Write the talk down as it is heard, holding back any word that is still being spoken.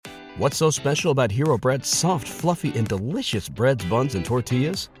What's so special about Hero Bread's soft, fluffy, and delicious breads, buns, and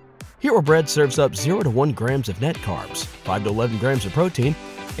tortillas? Hero Bread serves up 0 to 1 grams of net carbs, 5 to 11 grams of protein,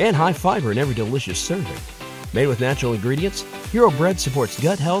 and high fiber in every delicious serving. Made with natural ingredients, Hero Bread supports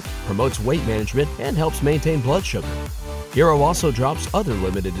gut health, promotes weight management, and helps maintain blood sugar. Hero also drops other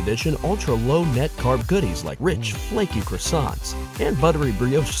limited edition ultra-low net carb goodies like rich, flaky croissants and buttery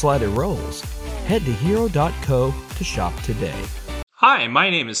brioche slider rolls. Head to hero.co to shop today. Hi, my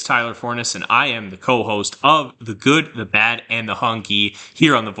name is Tyler Fornes, and I am the co-host of The Good, the Bad, and the Hunky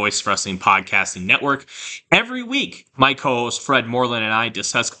here on the Voice Wrestling Podcasting Network. Every week, my co-host Fred Moreland and I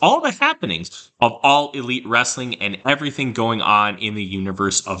discuss all the happenings of All Elite Wrestling and everything going on in the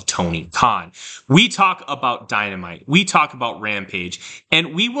universe of Tony Khan. We talk about Dynamite, we talk about Rampage,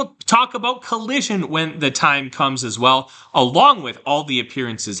 and we will talk about Collision when the time comes as well, along with all the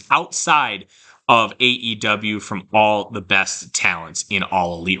appearances outside of AEW from all the best talents in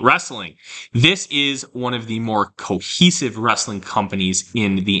All Elite Wrestling. This is one of the more cohesive wrestling companies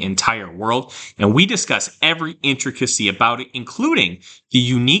in the entire world, and we discuss every intricacy about it, including the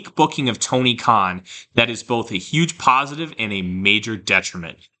unique booking of Tony Khan that is both a huge positive and a major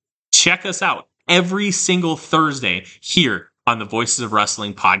detriment. Check us out every single Thursday here on the Voices of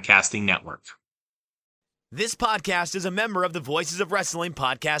Wrestling Podcasting Network. This podcast is a member of the Voices of Wrestling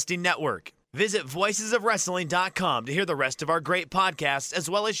Podcasting Network. Visit voicesofwrestling.com to hear the rest of our great podcasts, as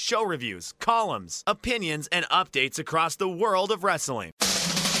well as show reviews, columns, opinions, and updates across the world of wrestling.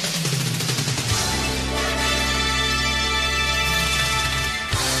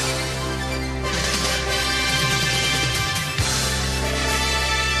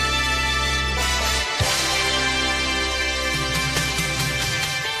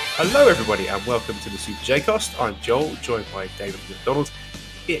 Hello everybody and welcome to the Super J-Cast. I'm Joel, joined by David McDonald.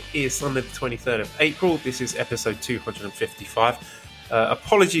 It is Sunday the 23rd of April. This is episode 255.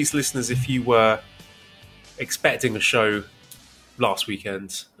 Apologies, listeners, if you were expecting a show last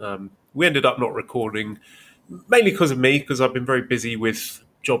weekend. We ended up not recording, mainly because of me, because I've been very busy with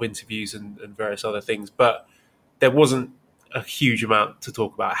job interviews and various other things, but there wasn't a huge amount to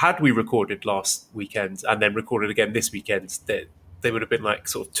talk about. Had we recorded last weekend and then recorded again this weekend, they would have been like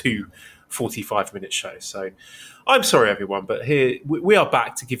sort of two 45-minute shows. So I'm sorry, everyone, but here we are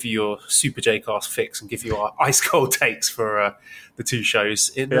back to give you your Super J-Cast fix and give you our ice cold takes for the two shows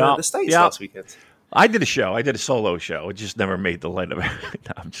in the States last weekend. I did a solo show. It just never made the light of it.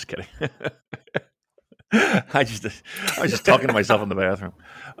 No, I'm just kidding. I was just talking to myself in the bathroom.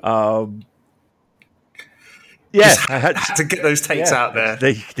 I had to get those takes out there.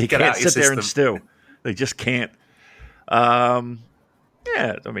 They can't sit there and stew. They just can't. I mean,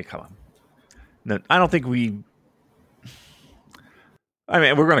 come on. No, I don't think we're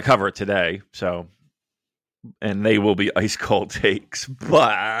going to cover it today, and they will be ice cold takes.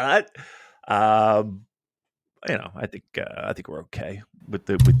 But I think we're okay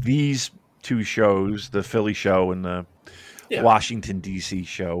with these two shows, the Philly show and the Washington D.C.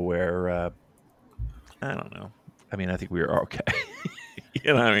 show. Where I don't know. I mean, I think we are okay.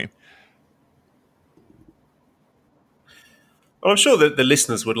 You know what I mean? Well, I'm sure that the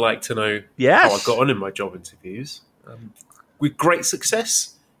listeners would like to know how I got on in my job interviews. With great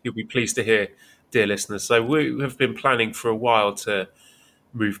success, you'll be pleased to hear, dear listeners. So we have been planning for a while to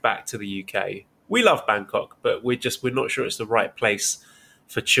move back to the UK. We love Bangkok, but we're not sure it's the right place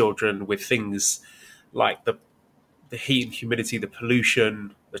for children with things like the heat and humidity, the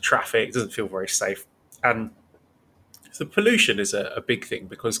pollution, the traffic. It doesn't feel very safe. And the pollution is a big thing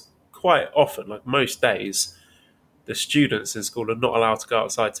because quite often, like most days, the students in school are not allowed to go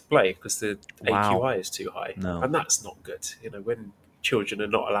outside to play because the AQI is too high. No. And that's not good. When children are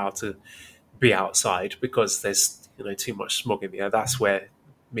not allowed to be outside because there's, too much smog in the air, that's where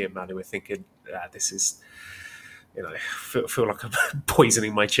me and Manny were thinking, this is, feel like I'm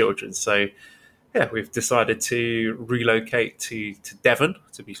poisoning my children. So, we've decided to relocate to Devon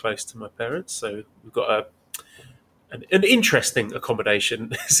to be close to my parents. So we've got an interesting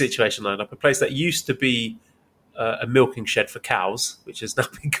accommodation situation lined up, a place that used to be a milking shed for cows, which has now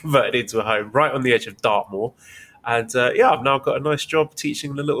been converted into a home right on the edge of Dartmoor. And I've now got a nice job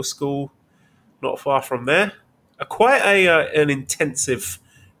teaching in a little school not far from there. Quite an intensive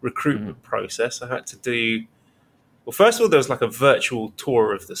recruitment process. I had to do Well, first of all, there was like a virtual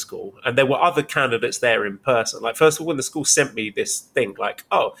tour of the school, and there were other candidates there in person. Like, first of all, when the school sent me this thing, like,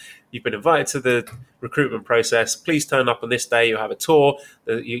 oh, you've been invited to the recruitment process. Please turn up on this day. You'll have a tour.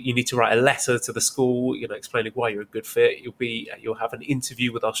 You need to write a letter to the school, explaining why you're a good fit. You'll have an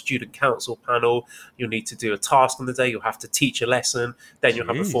interview with our student council panel. You'll need to do a task on the day. You'll have to teach a lesson. Then you'll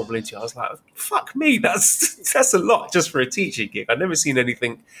have a formal interview. I was like, fuck me, that's a lot just for a teaching gig. I've never seen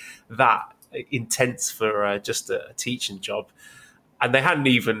anything that intense for just a teaching job, and they hadn't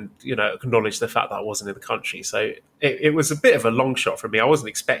even acknowledged the fact that I wasn't in the country. So it was a bit of a long shot for me. I wasn't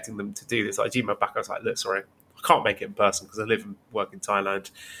expecting them to do this. I emailed back. I was like, look, sorry, I can't make it in person because I live and work in Thailand.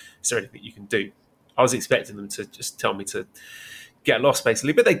 Is there anything you can do? I was expecting them to just tell me to get lost,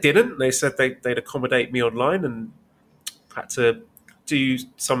 basically, but they didn't. They said they'd accommodate me online, and had to do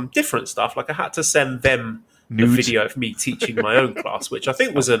some different stuff. Like, I had to send them a video of me teaching my own class, which I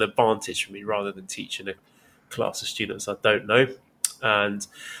think was an advantage for me rather than teaching a class of students I don't know.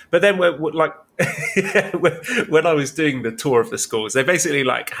 But then when I was doing the tour of the schools, they basically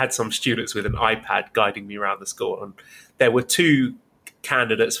had some students with an iPad guiding me around the school, and there were two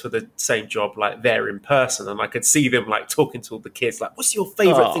candidates for the same job there in person, and I could see them talking to all the kids, what's your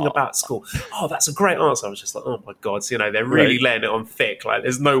favorite thing about school? Oh, that's a great answer. I was just like, oh my god, they're really laying it on thick.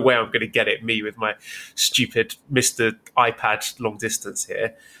 There's no way I'm going to get it, me with my stupid Mr. iPad long distance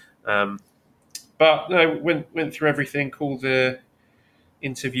here. But went through everything, called the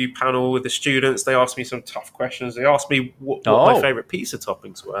interview panel with the students. They asked me some tough questions. They asked me what my favorite pizza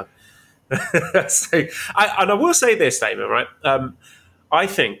toppings were. I will say this statement, right? I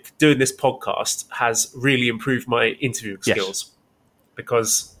think doing this podcast has really improved my interviewing skills,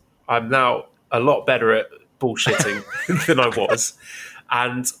 because I'm now a lot better at bullshitting than I was.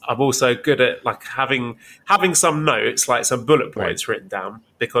 And I'm also good at having some notes, some bullet points written down,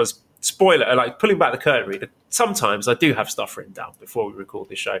 because spoiler, pulling back the curtain, reader, sometimes I do have stuff written down before we record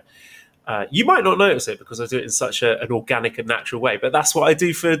this show. You might not notice it because I do it in such an organic and natural way, but that's what I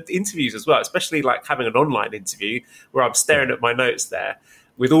do for interviews as well, especially having an online interview where I'm staring at my notes there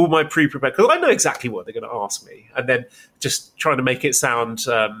with all my pre-prepared, because I know exactly what they're going to ask me, and then just trying to make it sound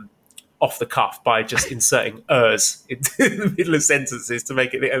off the cuff by just inserting ers into the middle of sentences to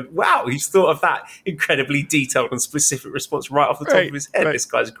make it, wow, he's thought of that incredibly detailed and specific response right off the top of his head. Right. This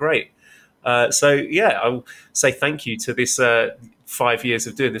guy's great. So yeah, I'll say thank you to this 5 years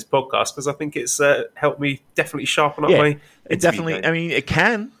of doing this podcast, because I think it's helped me definitely sharpen up my definitely game. I mean, it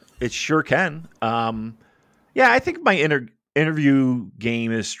sure can. I think my interview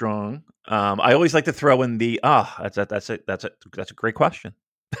game is strong. I always like to throw in the that's a great question.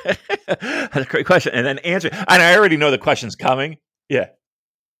 That's a great question, and then answer. And I already know the question's coming. Yeah.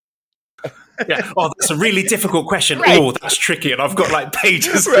 Yeah. Oh, that's a really difficult question. Right. Oh, that's tricky, and I've got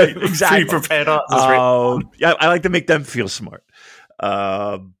pages exactly. pre-prepared answers. Yeah, I like to make them feel smart.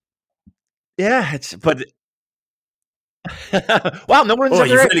 Wow, no one's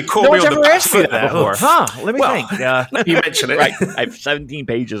ever asked me that before. Huh? Let me think. You mentioned it. Right. I have 17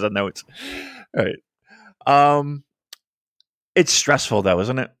 pages of notes. All right. It's stressful though,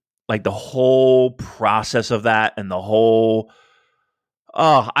 isn't it? The whole process of that, and the whole.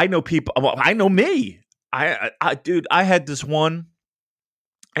 I know people. Well, I know me. Dude, I had this one,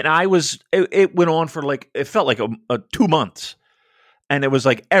 and it went on for it felt like a 2 months, and it was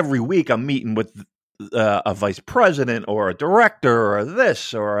every week I'm meeting with a vice president or a director or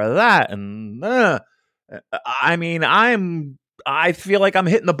this or that, and I mean, I feel like I'm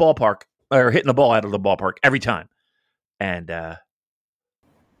hitting the ballpark or hitting the ball out of the ballpark every time, and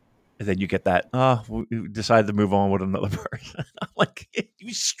then you get that, we decided to move on with another person. I'm like,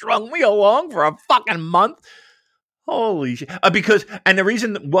 you strung me along for a fucking month? Holy shit. And the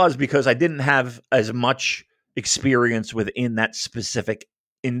reason was because I didn't have as much experience within that specific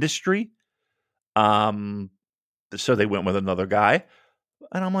industry. So they went with another guy.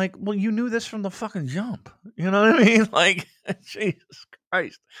 And I'm like, well, you knew this from the fucking jump. You know what I mean? Jesus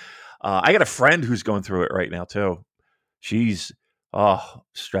Christ. I got a friend who's going through it right now, too. She's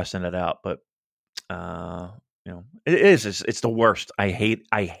stressing it out, but it's the worst. I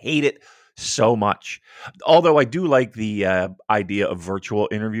hate it so much. Although I do like the idea of virtual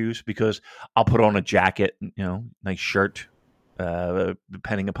interviews, because I'll put on a jacket, nice shirt,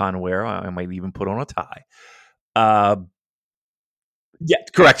 depending upon where. I might even put on a tie. Yeah,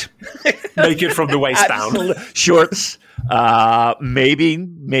 correct. Naked from the waist down. Shorts.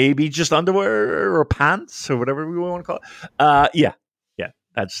 Maybe just underwear or pants or whatever we want to call it. Yeah.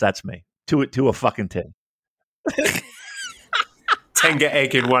 That's me. To a fucking 10. 10 get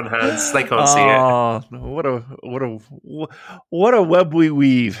egg in one hand. They can't see it. What a web we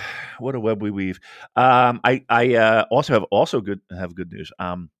weave. what a web we weave. I also have good news.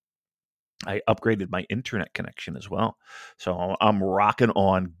 I upgraded my internet connection as well, so I'm rocking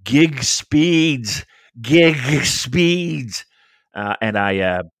on gig speeds, and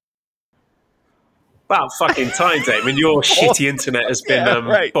I. About fucking time, Dave. I mean, your shitty internet has been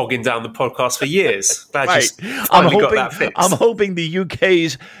bogging down the podcast for years. Glad you finally got that fixed. I'm hoping the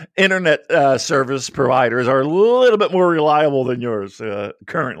UK's internet service providers are a little bit more reliable than yours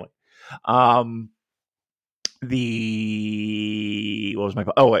currently. What was my?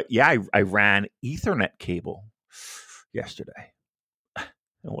 I ran Ethernet cable yesterday.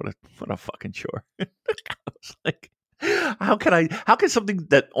 What a fucking chore! I was like, how can something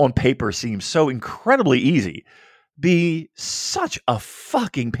that on paper seems so incredibly easy be such a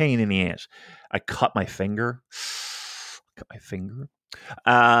fucking pain in the ass? I cut my finger.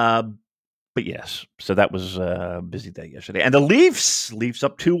 But yes, so that was a busy day yesterday. And the Leafs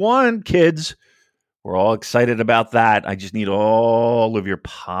up 2-1, kids. We're all excited about that. I just need all of your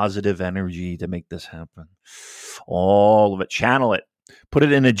positive energy to make this happen. All of it. Channel it. Put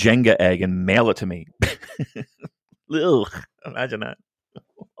it in a Jenga egg and mail it to me. Ugh, imagine that.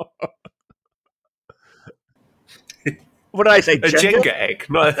 What did I say? A Jenga egg?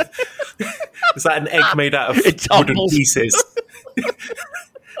 No. Is that an egg made out of wooden pieces?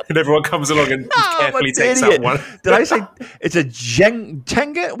 And everyone comes along and carefully takes out one. Did I say it's a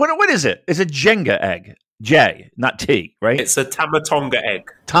Jenga? What is it? It's a Jenga egg. J, not T, right? It's a Tamatonga egg.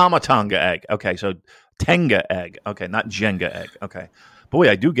 Tamatonga egg. Okay, so Tenga egg. Okay, not Jenga egg. Okay. Boy,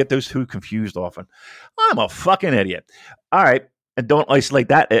 I do get those two confused often. I'm a fucking idiot. All right. And don't isolate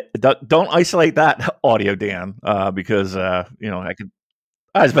that. Don't isolate that audio, Dan, because, I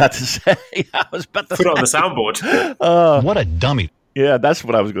was about to say. Put it on the soundboard. What a dummy. Yeah, that's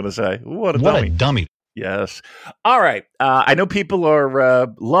what I was going to say. What a dummy. Yes. All right. I know people are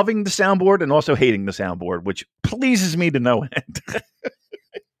loving the soundboard and also hating the soundboard, which pleases me to no end.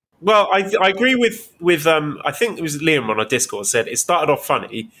 Well, I agree with I think it was Liam on our Discord said it started off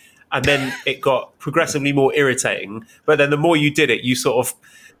funny and then it got progressively more irritating. But then the more you did it, you sort of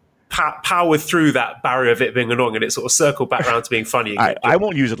powered through that barrier of it being annoying and it sort of circled back around to being funny again. I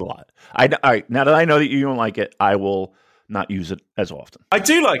won't use it a lot. All right, now that I know that you don't like it, I will not use it as often. I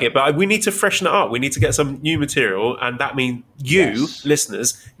do like it, but we need to freshen it up. We need to get some new material, and that means you,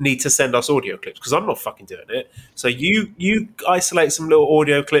 listeners, need to send us audio clips, because I'm not fucking doing it. So you isolate some little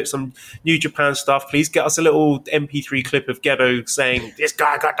audio clips, some New Japan stuff. Please get us a little MP3 clip of Gedo saying, "This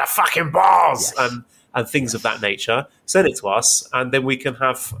guy got the fucking balls," and things of that nature. Send it to us, and then we can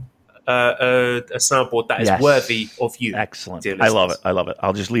have a soundboard that is worthy of you. Excellent. I love it.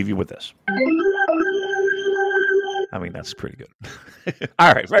 I'll just leave you with this. I mean, that's pretty good.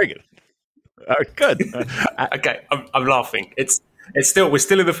 All right, very good. All right, good. Okay, I'm laughing. We're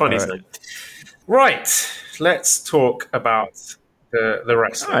still in the funny zone. Right, let's talk about the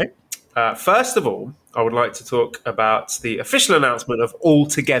wrestling. All right. First of all, I would like to talk about the official announcement of All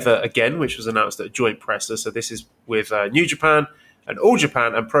Together Again, which was announced at a joint presser. So this is with New Japan and All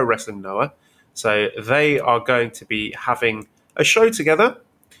Japan and Pro Wrestling Noah. So they are going to be having a show together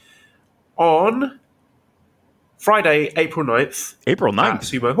on Friday, April 9th. At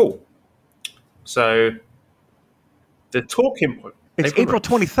Sumo Hall. So, the talking point. It's April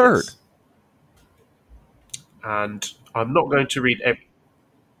 23rd. Yes. And I'm not going to read every...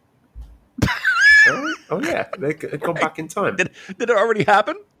 Oh, yeah. They've gone back in time. Did it already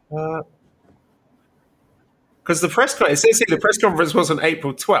happen? Because it says here the press conference was on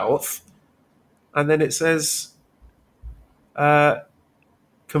April 12th. And then it says...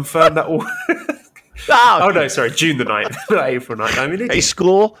 confirm that all... Oh no! Sorry, June the 9th, not April 9th. I mean, hey,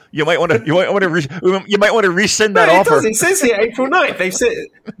 school, you might want to rescind that offer. It says here April 9th. They've said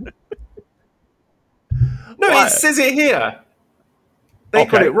no. What? It says it here. They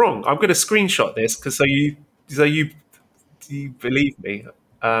got it wrong. I'm going to screenshot this because so you believe me.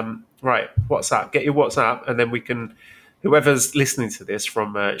 Right, WhatsApp. Get your WhatsApp, and then we can. Whoever's listening to this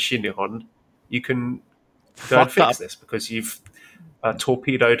from Shinihon, you can go and fix this because you've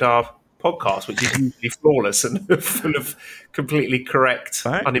torpedoed our podcast, which is usually flawless and full of completely correct,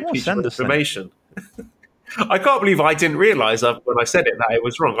 unimpeachable information. I can't believe I didn't realise when I said it that it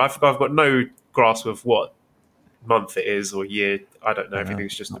was wrong. I've got no grasp of what month it is or year. I don't know.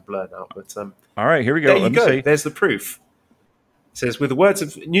 Everything's just a blur now. But all right, here we go. There you go. There's the proof. It says, with the words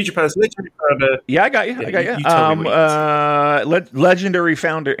of New Japan's legendary founder... Yeah, I got you. You tell me legendary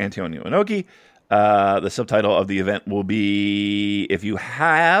founder Antonio Inoki. The subtitle of the event will be, if you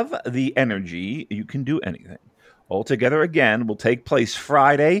have the energy, you can do anything. All Together Again will take place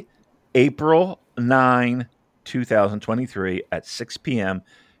Friday, April 9, 2023 at 6 p.m.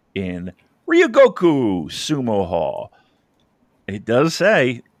 in Ryogoku Sumo Hall. It does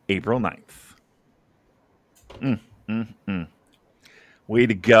say April 9th. Way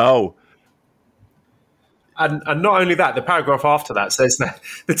to go. And not only that, the paragraph after that says that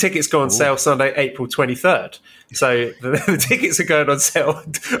the tickets go on sale Sunday, April 23rd. So the tickets are going on sale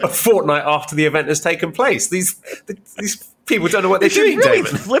a fortnight after the event has taken place. These people don't know what they're doing, really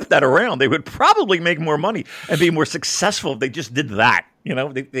David. Flip that around. They would probably make more money and be more successful if they just did that. You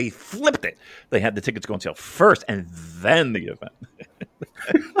know, they flipped it. They had the tickets go on sale first and then the event.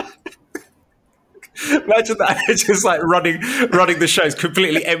 Imagine that. It's just like running the shows,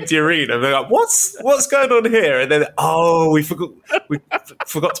 completely empty arena. And they're like, what's going on here? And then, we forgot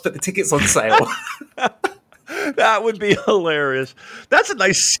to put the tickets on sale. That would be hilarious. That's a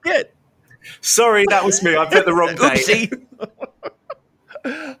nice skit. Sorry, that was me. I put the wrong date.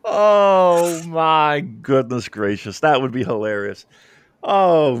 Oh, my goodness gracious. That would be hilarious.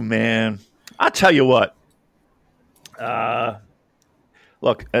 Oh, man. I'll tell you what.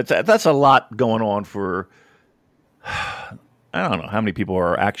 Look, that's a lot going on for, I don't know how many people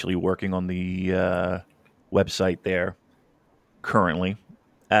are actually working on the website there currently.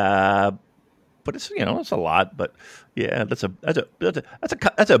 But it's, it's a lot, but yeah, that's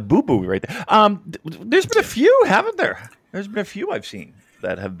a boo-boo right there. There's been a few, haven't there? There's been a few I've seen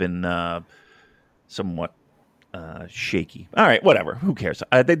that have been somewhat shaky. All right, whatever. Who cares?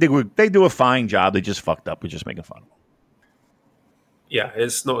 They do a fine job. They just fucked up. We're just making fun of them. Yeah,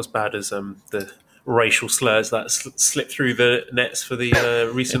 it's not as bad as the racial slurs that slipped through the nets for the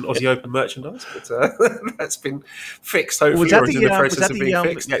recent Aussie Open merchandise, but that's been fixed. Hopefully, was that in the process of being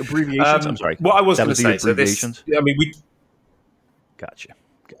fixed. Abbreviations? I'm sorry. What I was going to say. Abbreviations? So this, I mean, we. Gotcha.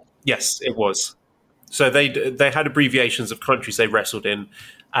 Yes, it was. So they had abbreviations of countries they wrestled in,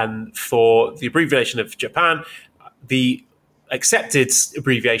 and for the abbreviation of Japan, the accepted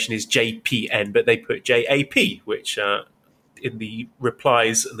abbreviation is JPN, but they put JAP, which. In the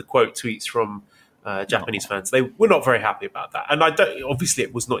replies and the quote tweets from Japanese fans, they were not very happy about that. And obviously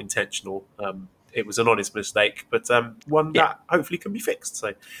it was not intentional. It was an honest mistake, but one that hopefully can be fixed.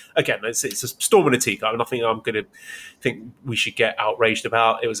 So again, it's a storm in a teacup. Nothing I'm going to think we should get outraged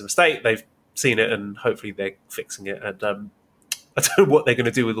about. It was a mistake. They've seen it and hopefully they're fixing it. And I don't know what they're going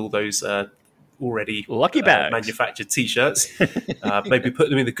to do with all those already lucky bags manufactured t-shirts. Maybe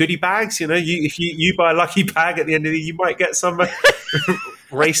put them in the goodie bags. If you buy a lucky bag at the end of the year, you might get some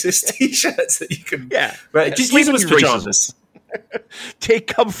racist t-shirts that you can just use them as pajamas. Take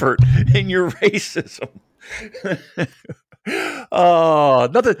comfort in your racism. Oh,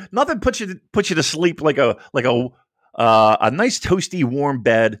 nothing puts you to sleep like a nice toasty warm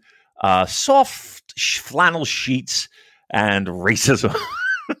bed, soft flannel sheets, and racism.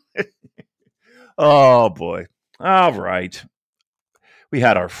 Oh, boy. All right. We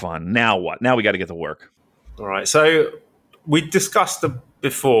had our fun. Now what? Now we got to get to work. All right. So we discussed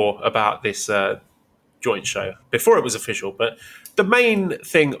before about this joint show, before it was official. But the main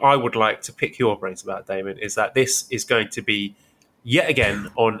thing I would like to pick your brains about, Damon, is that this is going to be, yet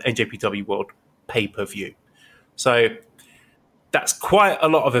again, on NJPW World pay-per-view. So that's quite a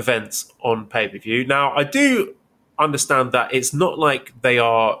lot of events on pay-per-view. Now, I do understand that it's not like they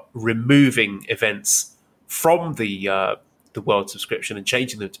are removing events from the world subscription and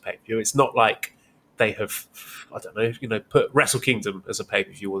changing them to pay-per-view. It's not like they have, I don't know, put Wrestle Kingdom as a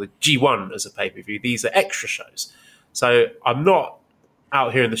pay-per-view or the G1 as a pay-per-view. These are extra shows. So I'm not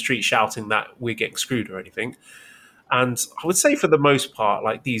out here in the street shouting that we're getting screwed or anything. And I would say for the most part,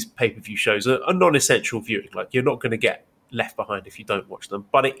 like, these pay-per-view shows are non-essential viewing. Like, you're not going to get left behind if you don't watch them.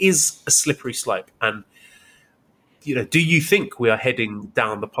 But it is a slippery slope. And do you think we are heading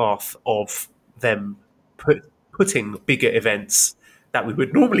down the path of them putting bigger events that we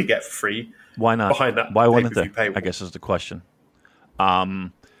would normally get for free? Why not? Behind that, why wouldn't they? paywall? I guess is the question.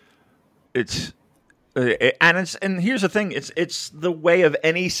 It's and here's the thing: it's the way of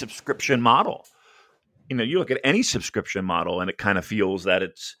any subscription model. You look at any subscription model, and it kind of feels that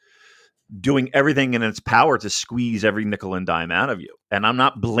it's doing everything in its power to squeeze every nickel and dime out of you. And I'm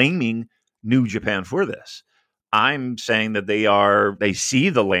not blaming New Japan for this. I'm saying that they see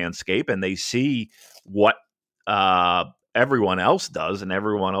the landscape and they see what everyone else does and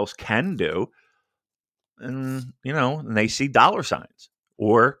everyone else can do. And, and they see dollar signs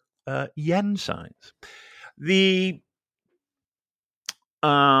or yen signs.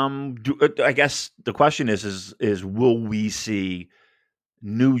 I guess the question is will we see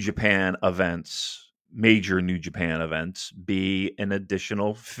New Japan events, major New Japan events, be an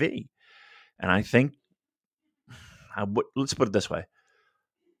additional fee? And I think, let's put it this way.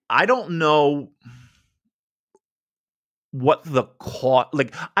 I don't know what the cost.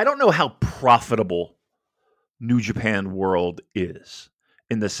 Like, I don't know how profitable New Japan World is,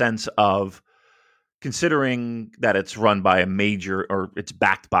 in the sense of considering that it's run by a major, or it's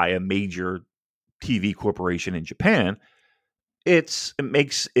backed by a major TV corporation in Japan. It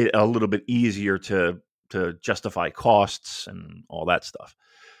makes it a little bit easier to justify costs and all that stuff.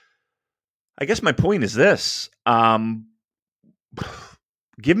 I guess my point is this.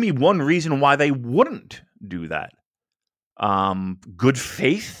 Give me one reason why they wouldn't do that. Good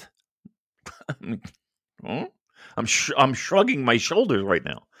faith? I'm shrugging my shoulders right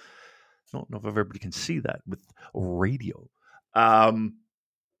now. I don't know if everybody can see that with radio.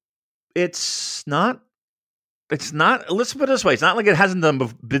 It's not. Let's put it this way. It's not like it hasn't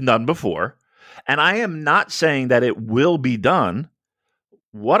been done before. And I am not saying that it will be done.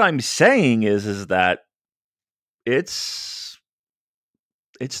 What I'm saying is that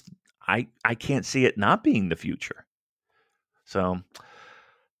I can't see it not being the future. So,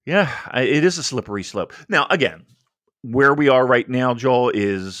 yeah, it is a slippery slope. Now, again, where we are right now, Joel,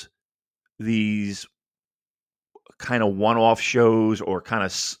 is these kind of one-off shows, or kind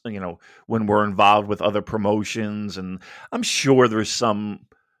of, when we're involved with other promotions. And I'm sure there's some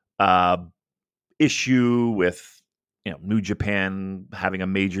issue with, New Japan having a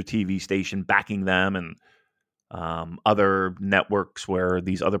major TV station backing them, and other networks where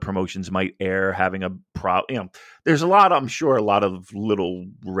these other promotions might air having a there's I'm sure a lot of little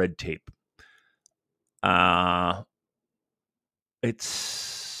red tape.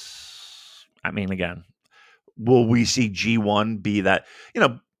 Again, will we see G1 be that,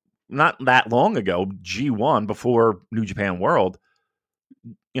 not that long ago, G1 before New Japan World,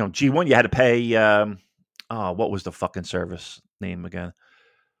 G1, you had to pay, what was the fucking service name again?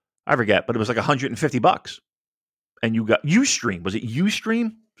 I forget, but it was like $150. And you got Ustream. Was it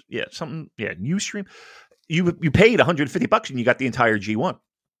Ustream? Yeah, something. Yeah, Ustream. You paid $150 and you got the entire G1.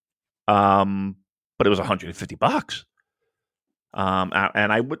 But it was $150.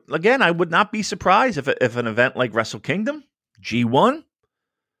 And I would not be surprised if an event like Wrestle Kingdom G1,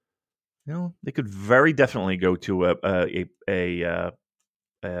 they could very definitely go to a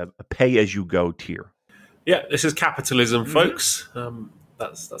pay as you go tier. Yeah, this is capitalism, folks.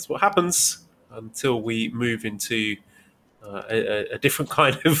 That's what happens until we move into a different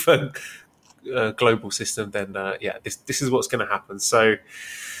kind of global system. Then, this is what's going to happen. So,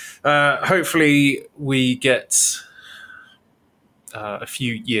 hopefully, we get a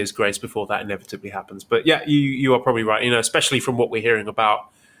few years grace before that inevitably happens. But yeah, you are probably right. Especially from what we're hearing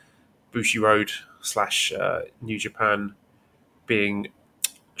about Bushiroad / New Japan being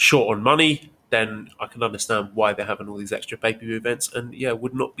short on money, then I can understand why they're having all these extra pay-per-view events. And yeah,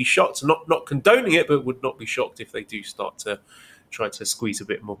 would not be shocked, not condoning it, but would not be shocked if they do start to try to squeeze a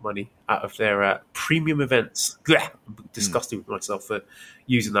bit more money out of their premium events. I'm disgusted with myself for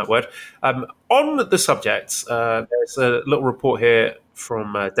using that word. On the subject, there's a little report here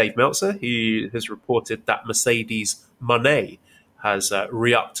from Dave Meltzer. He has reported that Mercedes Moné has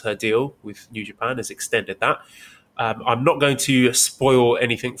re-upped her deal with New Japan, has extended that. I'm not going to spoil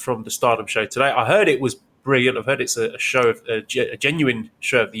anything from the Stardom show today. I heard it was brilliant. I've heard it's a genuine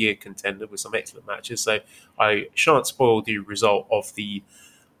show of the year contender with some excellent matches. So I shan't spoil the result of the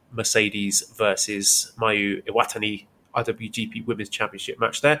Mercedes versus Mayu Iwatani IWGP Women's Championship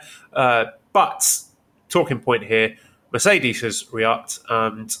match there. But talking point here, Mercedes has re-upped,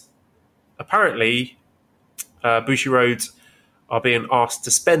 and apparently Bushiroad are being asked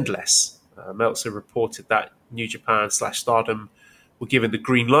to spend less. Meltzer reported that New Japan / Stardom were given the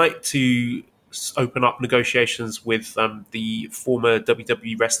green light to open up negotiations with the former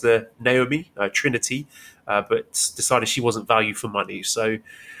WWE wrestler Naomi Trinity, but decided she wasn't value for money. So,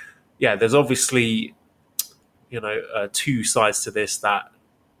 yeah, there's obviously, two sides to this, that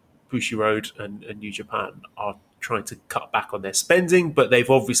Bushiroad and New Japan are trying to cut back on their spending, but they've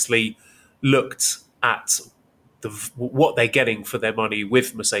obviously looked at what they're getting for their money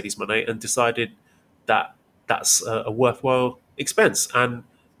with Mercedes Moné and decided that that's a worthwhile expense. And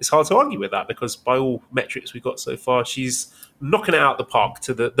it's hard to argue with that, because by all metrics we've got so far, she's knocking it out the park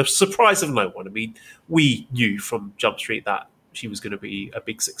to the surprise of no one. I mean, we knew from Jump Street that she was going to be a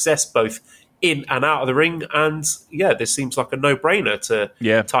big success, both in and out of the ring. And yeah, this seems like a no-brainer to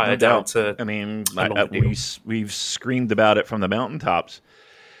tie her down to. I mean, we've screamed about it from the mountaintops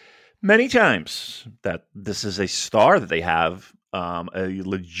many times that this is a star that they have, a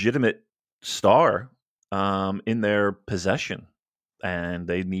legitimate star in their possession, and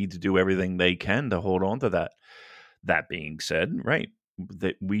they need to do everything they can to hold on to that. That being said, right,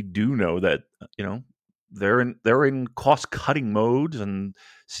 that we do know that they're in cost cutting modes and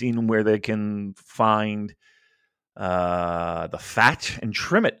seeing where they can find the fat and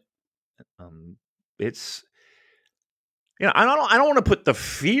trim it. It's I don't want to put the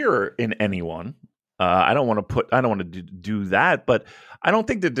fear in anyone. I don't want to do that, but I don't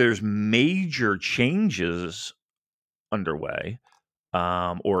think that there's major changes underway,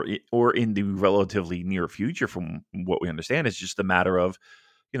 or in the relatively near future. From what we understand, it's just a matter of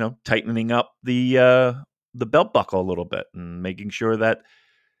tightening up the belt buckle a little bit and making sure that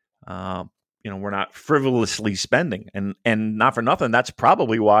we're not frivolously spending, and not for nothing. That's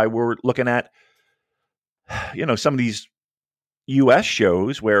probably why we're looking at some of these U.S.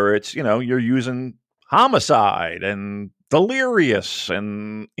 shows where it's you're using Homicide and Delirious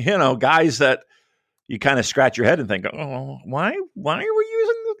and guys that you kind of scratch your head and think, oh, why are we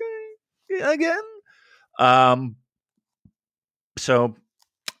using this guy again? So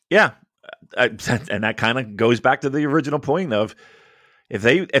yeah, and that kind of goes back to the original point of if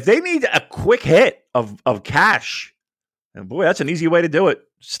they need a quick hit of cash, and boy, that's an easy way to do it.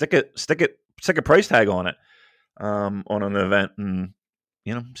 Stick a price tag on it, on an event, and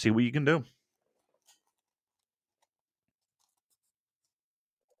see what you can do.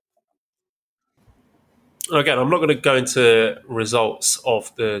 Again, I'm not going to go into results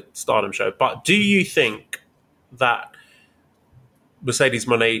of the Stardom show, but do you think that Mercedes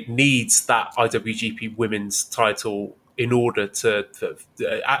Moné needs that IWGP Women's title in order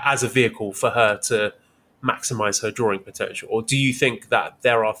as a vehicle for her to maximize her drawing potential? Or do you think that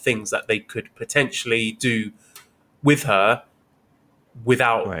there are things that they could potentially do with her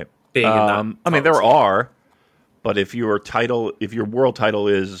without being in that? I mean, there are, but if your world title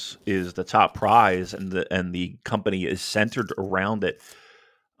is the top prize and the company is centered around it,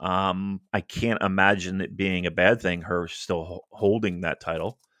 I can't imagine it being a bad thing, her still holding that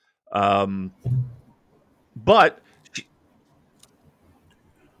title. But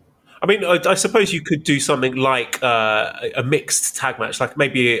I mean, I suppose you could do something like a mixed tag match, like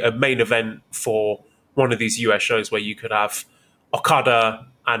maybe a main event for one of these US shows where you could have Okada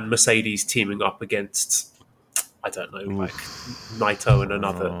and Mercedes teaming up against, I don't know, like Naito and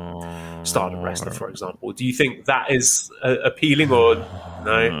another Stardom wrestler, for example. Do you think that is appealing, or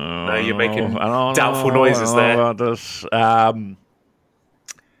no? You're making doubtful noises there. About this.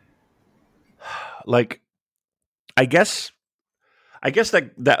 Like, I guess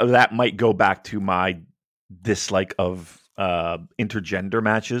that might go back to my dislike of intergender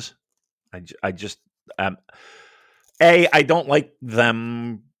matches. I just I don't like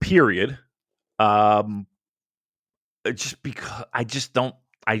them. Period. Just because I just don't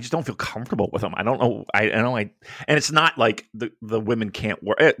feel comfortable with them. I don't know. And it's not like the women can't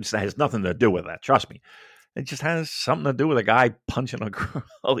work. It has nothing to do with that. Trust me. It just has something to do with a guy punching a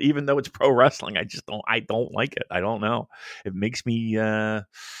girl, even though it's pro wrestling. I don't like it. I don't know. It makes me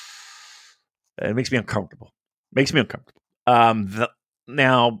uncomfortable.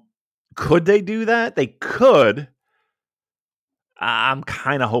 Now, could they do that? They could. I'm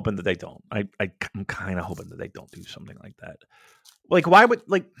kind of hoping that they don't. I'm kind of hoping that they don't do something like that. Like, why would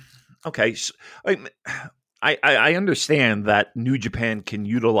okay? So, I understand that New Japan can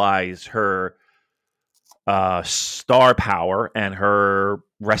utilize her star power and her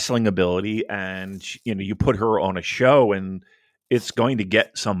wrestling ability, and you put her on a show and it's going to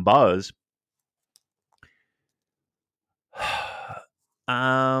get some buzz.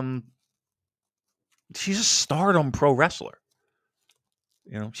 She's a Stardom pro wrestler.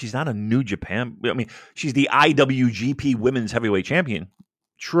 She's not a New Japan. I mean, she's the IWGP Women's Heavyweight Champion.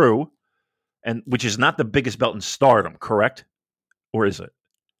 True. And which is not the biggest belt in Stardom, correct? Or is it?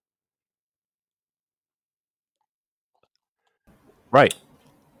 Right.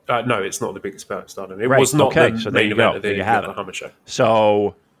 No, it's not the biggest belt in Stardom. It was not the main event of the Yokohama show.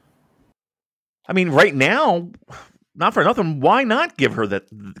 So, I mean, right now, not for nothing, why not keep her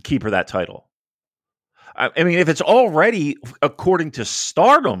that title? I mean, if it's already, according to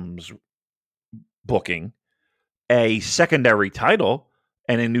Stardom's booking, a secondary title,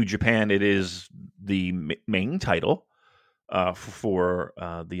 and in New Japan it is the main title for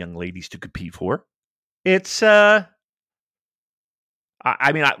the young ladies to compete for, it's. I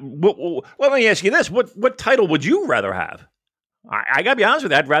mean, let me ask you this: what title would you rather have? I gotta be honest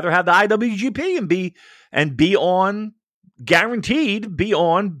with you. I'd rather have the IWGP and be on guaranteed be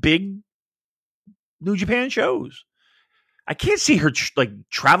on big New Japan shows. I can't see her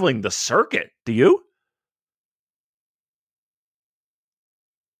traveling the circuit. Do you?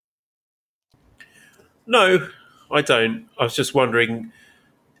 No, I don't. I was just wondering,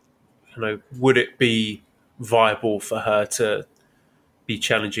 would it be viable for her to be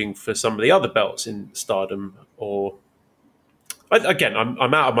challenging for some of the other belts in Stardom, or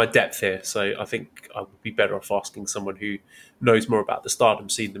I'm out of my depth here, so I think I would be better off asking someone who knows more about the Stardom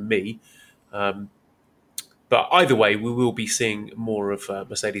scene than me. But either way, we will be seeing more of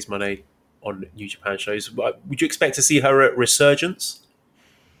Mercedes Moné on New Japan shows. Would you expect to see her at Resurgence?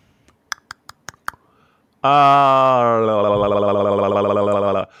 I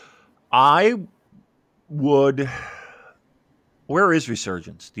would. Where is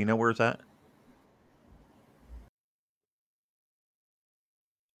Resurgence? Do you know where it's at?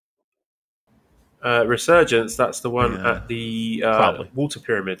 Resurgence, that's the one at the Water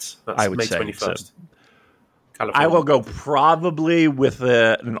Pyramids. That's May 21st. So. I will go probably with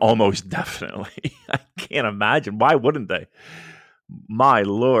an almost definitely. I can't imagine. Why wouldn't they? My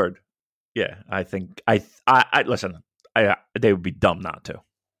Lord. Yeah, I think I listen. They would be dumb not to.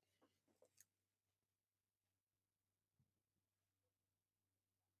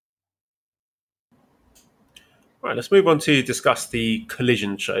 Right, let's move on to discuss the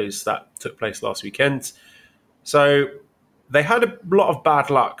Collision shows that took place last weekend. So they had a lot of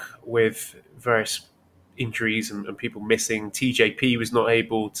bad luck with various injuries and people missing. TJP was not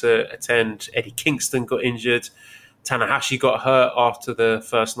able to attend. Eddie Kingston got injured. Tanahashi got hurt after the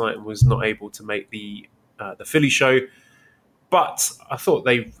first night and was not able to make the Philly show. But I thought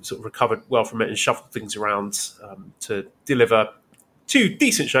they sort of recovered well from it and shuffled things around to deliver 2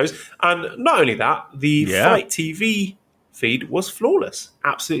 decent shows. And not only that, the Fight TV feed was flawless.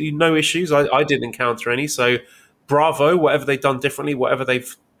 Absolutely no issues. I didn't encounter any. So bravo, whatever they've done differently, whatever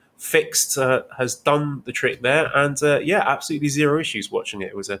they've fixed has done the trick there. And absolutely zero issues watching it.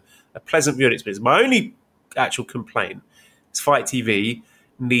 It was a pleasant viewing experience. My only actual complaint is Fight TV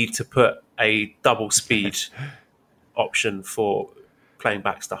need to put a double speed option for playing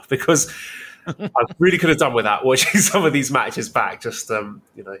back stuff, because I really could have done with that watching some of these matches back. Just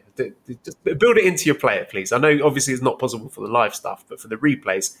just build it into your player, please. I know obviously it's not possible for the live stuff, but for the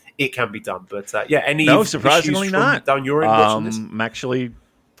replays it can be done. But any surprisingly issues not down your end watching this? I'm actually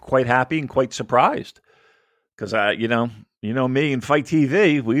quite happy and quite surprised, because you know me and Fight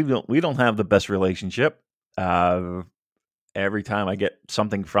TV, we don't have the best relationship. Every time I get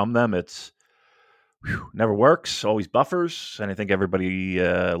something from them, it's never works, always buffers. And I think everybody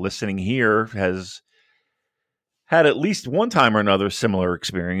listening here has had at least one time or another similar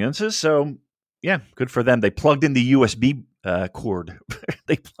experiences. So yeah, good for them. They plugged in the USB cord.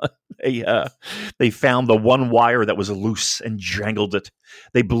 They found the one wire that was loose and jangled it.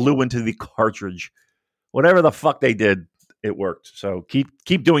 They blew into the cartridge. Whatever the fuck they did, it worked. So keep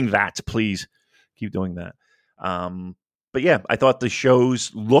doing that, please. Keep doing that. But yeah, I thought the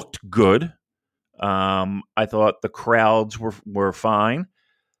shows looked good. I thought the crowds were fine.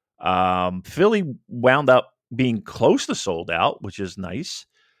 Philly wound up being close to sold out, which is nice.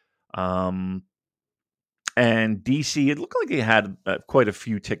 And DC, it looked like they had quite a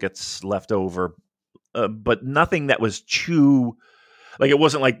few tickets left over, but nothing that was too... Like, it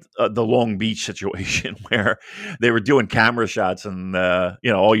wasn't like the Long Beach situation where they were doing camera shots and,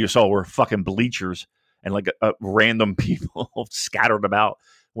 all you saw were fucking bleachers and like random people scattered about.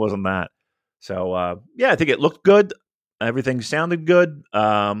 Wasn't that. So, I think it looked good. Everything sounded good.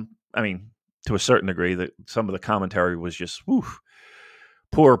 I mean, to a certain degree, that some of the commentary was just,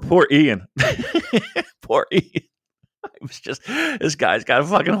 poor Ian. Poor Ian. It was just, this guy's got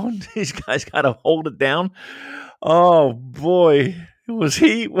to hold it down. Oh, boy.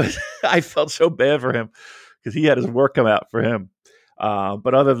 I felt so bad for him because he had his work come out for him.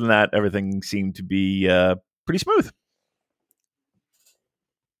 But other than that, everything seemed to be pretty smooth.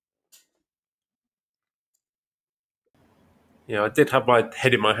 I did have my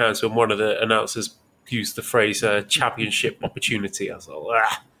head in my hands when one of the announcers used the phrase championship opportunity. I was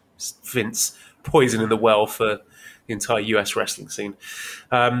like, Vince poisoning the well for the entire US wrestling scene.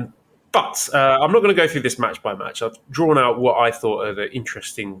 But I'm not going to go through this match by match. I've drawn out what I thought are the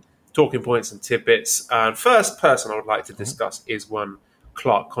interesting talking points and tidbits. And first person I would like to discuss is one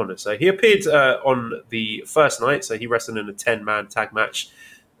Clark Connors. So he appeared on the first night. So he wrestled in a 10-man tag match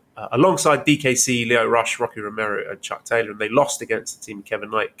alongside DKC, Leo Rush, Rocky Romero, and Chuck Taylor. And they lost against the team of Kevin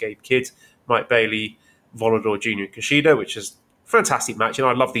Knight, Gabe Kidd, Mike Bailey, Volador Jr. and Kushida, which is a fantastic match.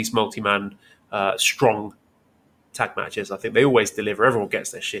 I love these multi-man strong tag matches. I think they always deliver. Everyone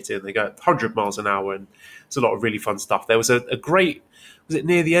gets their shit in. They go 100 miles an hour, and it's a lot of really fun stuff. There was a great... Was it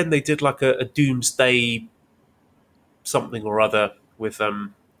near the end? They did like a doomsday something or other with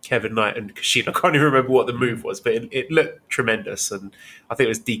Kevin Knight and Kushida. I can't even remember what the move was, but it looked tremendous. And I think it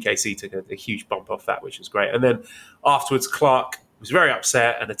was DKC took a huge bump off that, which was great. And then afterwards, Clark was very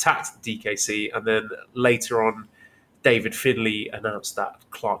upset and attacked DKC. And then later on, David Finlay announced that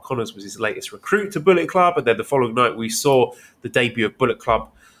Clark Connors was his latest recruit to Bullet Club, and then the following night we saw the debut of Bullet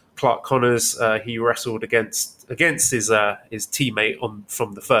Club Clark Connors. He wrestled against his teammate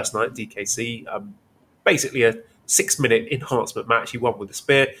from the first night, DKC. Basically a 6-minute enhancement match. He won with a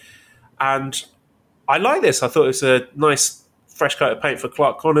spear, and I like this. I thought it was a nice fresh coat of paint for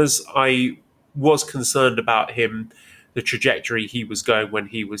Clark Connors. I was concerned about him, the trajectory he was going when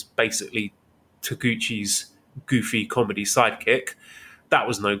he was basically Taguchi's goofy comedy sidekick. That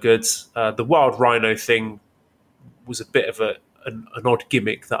was no good. The Wild Rhino thing was a bit of an odd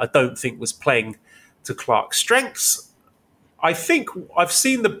gimmick that I don't think was playing to Clark's strengths. I think I've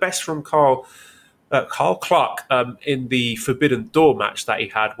seen the best from Carl Clark in the Forbidden Door match that he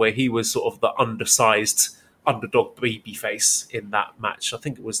had, where he was sort of the undersized underdog babyface in that match. I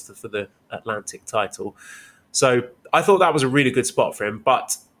think it was for the Atlantic title. So I thought that was a really good spot for him.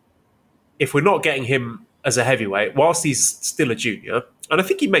 But if we're not getting him as a heavyweight, whilst he's still a junior, and I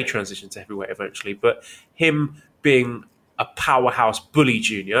think he may transition to heavyweight eventually, but him being a powerhouse bully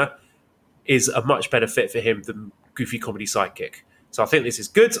junior is a much better fit for him than goofy comedy sidekick. So I think this is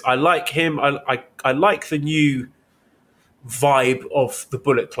good. I like him. I like the new vibe of the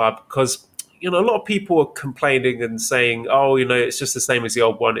Bullet Club because, a lot of people are complaining and saying, oh, it's just the same as the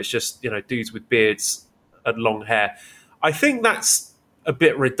old one. It's just, dudes with beards and long hair. I think that's a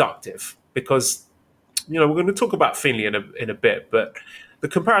bit reductive because, we're going to talk about Finlay in a bit, but the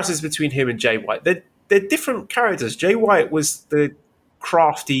comparisons between him and Jay White, they're different characters. Jay White was the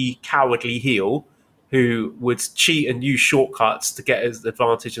crafty, cowardly heel who would cheat and use shortcuts to get his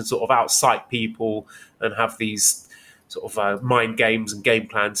advantage and sort of outsight people and have these sort of mind games and game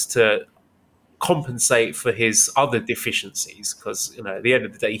plans to compensate for his other deficiencies. Because, at the end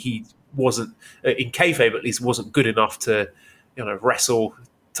of the day, he wasn't, in kayfabe at least, wasn't good enough to, wrestle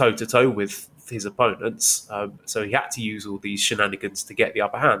toe-to-toe with his opponents. So he had to use all these shenanigans to get the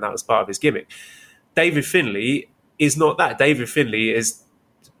upper hand. That was part of his gimmick. David Finlay is not that. David Finlay is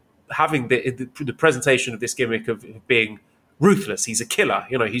having the presentation of this gimmick of being ruthless. He's a killer.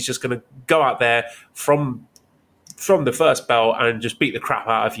 He's just going to go out there from the first bell and just beat the crap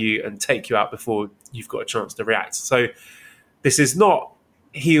out of you and take you out before you've got a chance to react. So this is not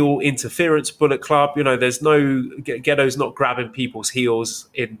heel interference Bullet Club. There's no Ghetto's not grabbing people's heels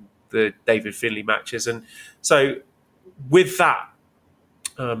in the David Finlay matches. And so with that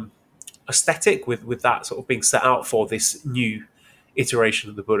aesthetic, with that sort of being set out for this new iteration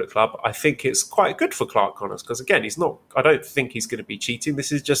of the Bullet Club, I think it's quite good for Clark Connors because, again, I don't think he's going to be cheating.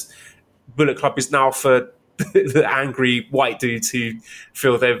 This is just, Bullet Club is now for the angry white dudes who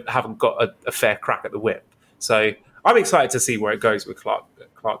feel they haven't got a fair crack at the whip. So I'm excited to see where it goes with Clark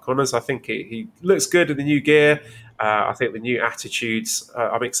Connors. I think he looks good in the new gear. I think the new attitudes,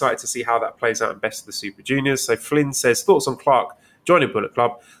 I'm excited to see how that plays out in Best of the Super Juniors. So Flynn says, thoughts on Clark joining Bullet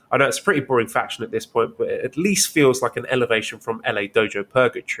Club? I know it's a pretty boring faction at this point, but it at least feels like an elevation from LA Dojo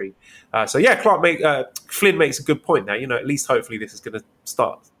Purgatory. Flynn makes a good point there. At least hopefully this is going to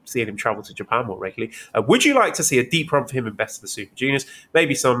start seeing him travel to Japan more regularly. Would you like to see a deep run for him in Best of the Super Juniors?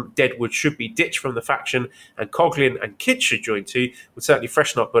 Maybe some Deadwood should be ditched from the faction, and Coughlin and Kidd should join too. Would certainly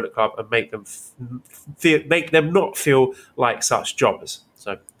freshen up Bullet Club and make them not feel like such jobbers.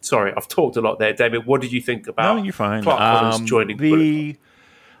 So, sorry, I've talked a lot there. David, what did you think about you're fine. Clark Connors joining Bullet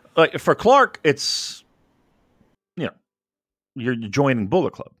Club? For Clark, it's, you're joining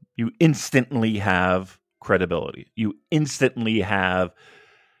Bullet Club. You instantly have credibility. You instantly have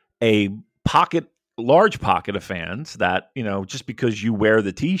a large pocket of fans that, just because you wear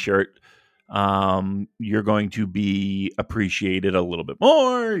the T-shirt, you're going to be appreciated a little bit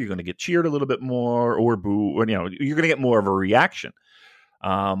more. You're going to get cheered a little bit more, or boo, or you're going to get more of a reaction.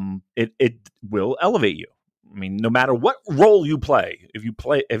 It will elevate you. I mean, no matter what role you play,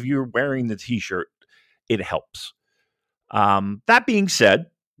 if you're wearing the T-shirt, it helps. That being said,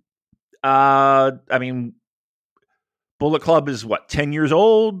 Bullet Club is 10 years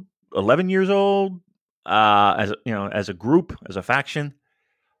old, 11 years old, as a group, as a faction.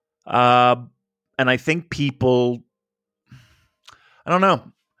 And I think people, I don't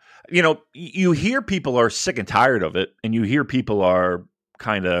know, you hear people are sick and tired of it, and you hear people are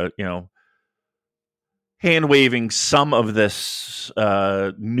kind of, hand-waving some of this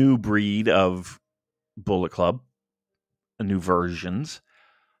new breed of Bullet Club, new versions.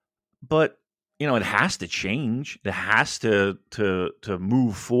 But, it has to change. It has to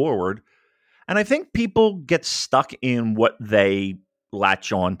move forward. And I think people get stuck in what they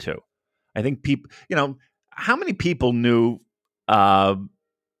latch on to. I think people, how many people knew, Carl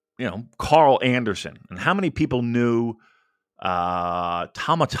Anderson? And how many people knew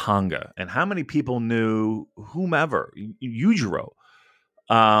Tama Tonga, and how many people knew whomever, Yujiro,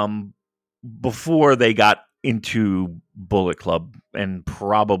 before they got into Bullet Club, and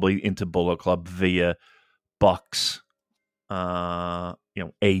probably into Bullet Club via Bucks,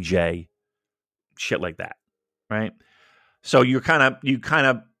 AJ, shit like that, right? So you kind of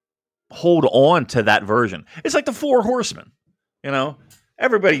hold on to that version. It's like the Four Horsemen,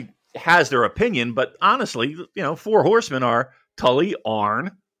 Everybody has their opinion, but honestly, Four Horsemen are Tully,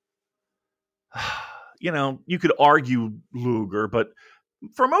 Arn. You could argue Luger, but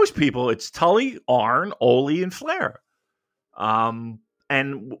for most people, it's Tully, Arn, Ole, and Flair. And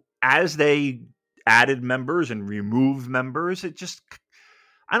as they added members and removed members, it just,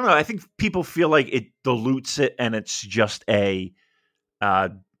 I don't know. I think people feel like it dilutes it, and it's just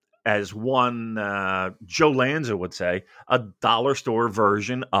as one Joe Lanza would say, a dollar store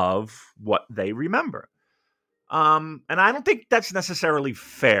version of what they remember. And I don't think that's necessarily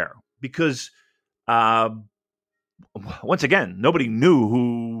fair, because once again, nobody knew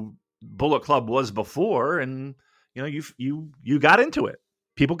who Bullet Club was before, and you got into it.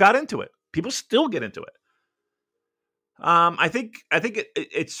 People got into it. People still get into it. I think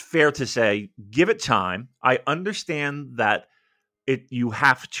it's fair to say, give it time. I understand that you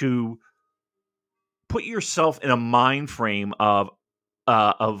have to put yourself in a mind frame of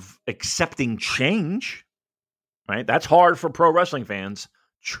accepting change, right? That's hard for pro wrestling fans.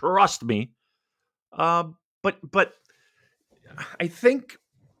 Trust me. But I think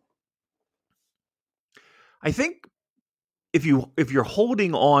if you're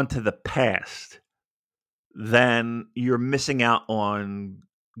holding on to the past, then you're missing out on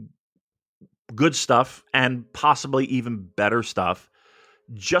good stuff and possibly even better stuff,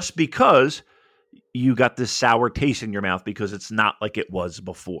 just because you got this sour taste in your mouth because it's not like it was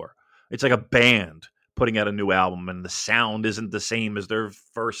before. It's like a band putting out a new album and the sound isn't the same as their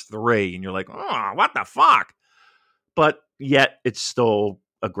first three, and you're like, oh, what the fuck? But yet it's still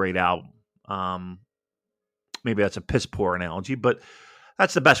a great album. Maybe that's a piss poor analogy, but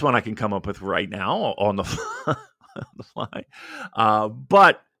that's the best one I can come up with right now on the fly.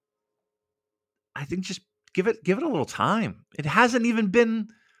 But I think just give it a little time. It hasn't even been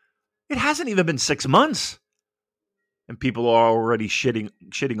 6 months, and people are already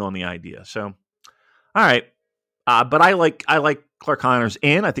shitting on the idea. So, all right. But I like Clark Connors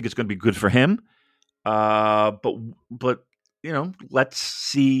in. I think it's going to be good for him. But let's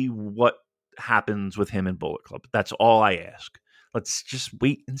see what happens with him in Bullet Club. That's all I ask. Let's just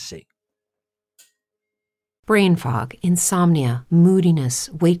wait and see. Brain fog, insomnia, moodiness,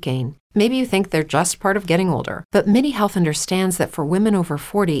 weight gain. Maybe you think they're just part of getting older, but MIDI Health understands that for women over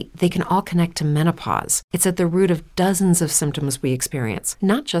 40, they can all connect to menopause. It's at the root of dozens of symptoms we experience,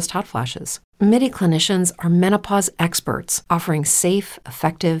 not just hot flashes. MIDI clinicians are menopause experts, offering safe,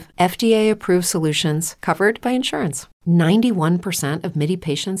 effective, FDA-approved solutions covered by insurance. 91% of MIDI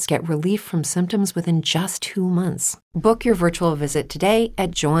patients get relief from symptoms within just 2 months. Book your virtual visit today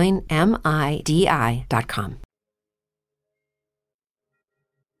at joinmidi.com.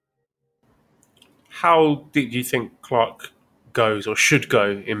 How did you think Clark goes or should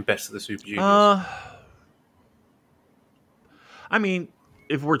go in Best of the Super Juniors? I mean,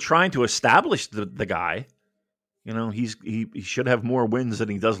 if we're trying to establish the guy, he should have more wins than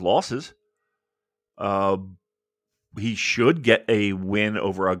he does losses. He should get a win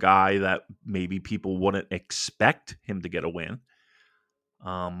over a guy that maybe people wouldn't expect him to get a win.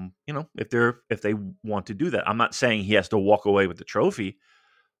 If they want to do that, I'm not saying he has to walk away with the trophy,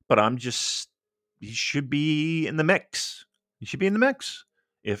 but he should be in the mix. He should be in the mix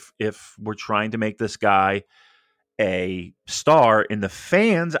if we're trying to make this guy a star in the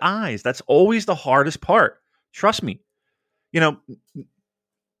fans' eyes. That's always the hardest part. Trust me. New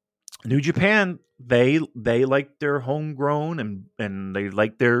Japan, they like their homegrown and they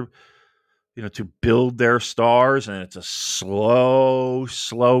like their to build their stars, and it's a slow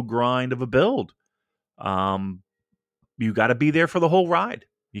grind of a build. You got to be there for the whole ride.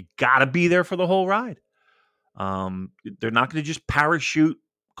 They're not going to just parachute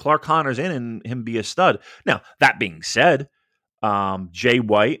Clark Connors in and him be a stud. Now, that being said, Jay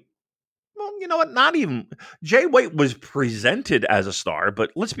White, well, you know what? Not even Jay White was presented as a star,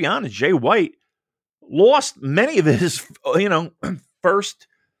 but let's be honest, Jay White lost many of his, first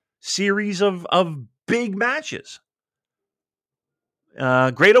series of big matches.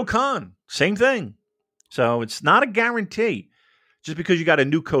 Great O'Khan, same thing. So it's not a guarantee just because you got a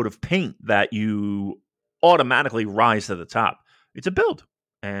new coat of paint that you automatically rise to the top. It's a build.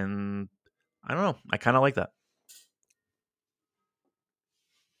 And I don't know. I kind of like that.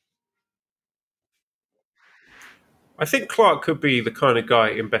 I think Clark could be the kind of guy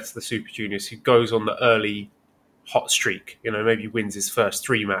in Best of the Super Juniors who goes on the early hot streak. Maybe wins his first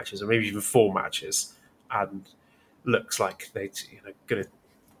 3 matches or maybe even 4 matches, and looks like they're going to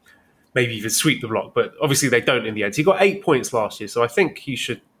maybe even sweep the block. But obviously they don't in the end. He got 8 points last year, so I think he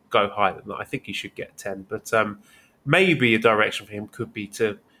should go higher than that. I think he should get 10. But maybe a direction for him could be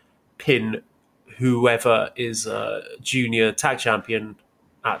to pin whoever is a junior tag champion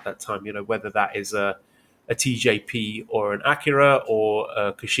at that time, whether that is a TJP or an Akira or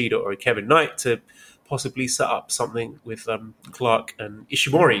a Kushida or a Kevin Knight, to possibly set up something with Clark and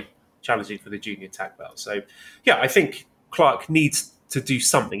Ishimori challenging for the junior tag belt. So, yeah, I think Clark needs to do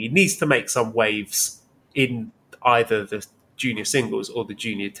something. He needs to make some waves in either the junior singles or the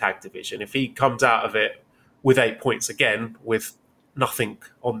junior tag division. If he comes out of it with 8 points again, with nothing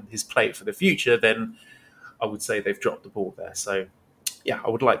on his plate for the future, then I would say they've dropped the ball there. So, yeah, I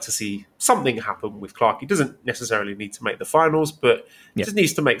would like to see something happen with Clark. He doesn't necessarily need to make the finals, but he just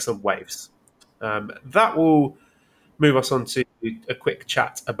needs to make some waves. That will move us on to a quick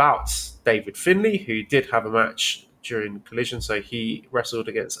chat about David Finlay, who did have a match during Collision. So he wrestled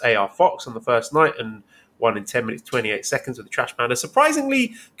against AR Fox on the first night and won in 10 minutes, 28 seconds with the Trash Man. A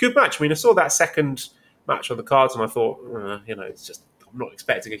surprisingly good match. I mean, I saw that second match on the cards and I thought, it's just, I'm not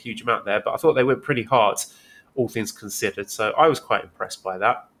expecting a huge amount there, but I thought they went pretty hard, all things considered. So I was quite impressed by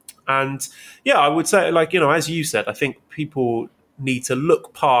that. And yeah, I would say, as you said, I think people need to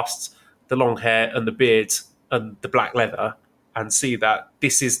look past the long hair and the beard and the black leather and see that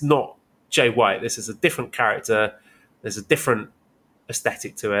this is not Jay White. This is a different character. There's a different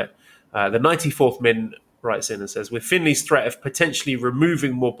aesthetic to it. The 94th Min writes in and says, with Finlay's threat of potentially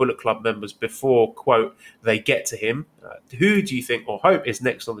removing more Bullet Club members before, quote, they get to him, who do you think or hope is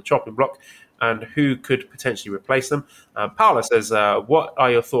next on the chopping block, and who could potentially replace them? Paula says, what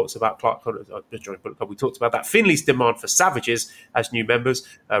are your thoughts about Clark Connors joining Bullet Club? We talked about that. Finlay's demand for Savages as new members.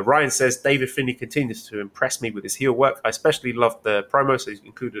 Ryan says, David Finlay continues to impress me with his heel work. I especially loved the promo, so he's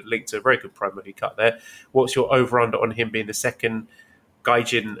included a link to a very good promo he cut there. What's your over-under on him being the second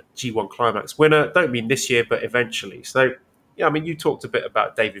Gaijin G1 Climax winner? Don't mean this year, but eventually. So, yeah, I mean, you talked a bit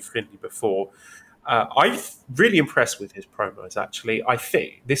about David Finlay before. I'm really impressed with his promos, actually. I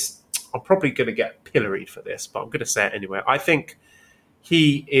think I'm probably going to get pilloried for this, but I'm going to say it anyway. I think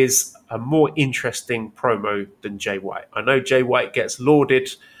he is a more interesting promo than Jay White. I know Jay White gets lauded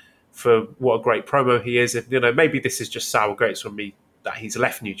for what a great promo he is. Maybe this is just sour grapes from me that he's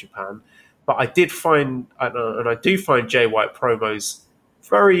left New Japan, but I did find, and I do find Jay White promos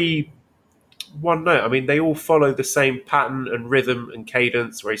very one note. I mean, they all follow the same pattern and rhythm and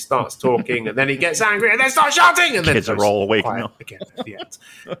cadence, where he starts talking and then he gets angry and then starts shouting and then kids are all awake now again at the end.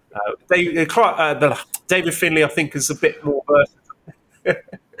 David Finlay, I think, is a bit more versatile.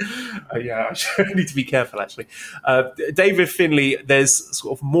 Yeah, I need to be careful, actually. David Finlay, there's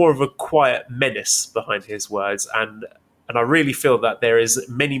sort of more of a quiet menace behind his words, and I really feel that there is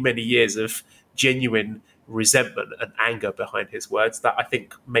many, many years of genuine resentment and anger behind his words that I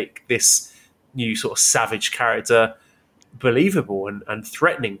think make this new sort of savage character believable and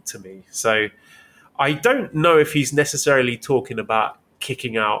threatening to me. So I don't know if he's necessarily talking about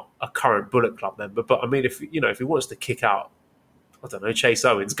kicking out a current Bullet Club member, but I mean, if he wants to kick out, I don't know, Chase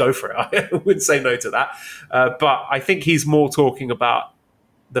Owens, go for it. I wouldn't say no to that. But I think he's more talking about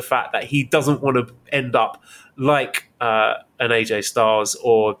the fact that he doesn't want to end up like an AJ Styles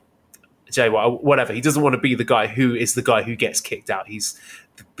or Jay White, whatever. He doesn't want to be the guy who gets kicked out. He's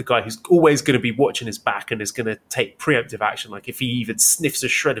the guy who's always going to be watching his back and is going to take preemptive action. Like if he even sniffs a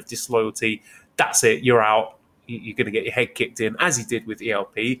shred of disloyalty, that's it, you're out. You're going to get your head kicked in, as he did with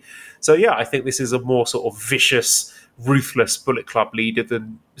ELP. So yeah, I think this is a more sort of vicious, ruthless Bullet Club leader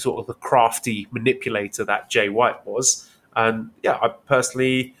than sort of the crafty manipulator that Jay White was. And yeah, I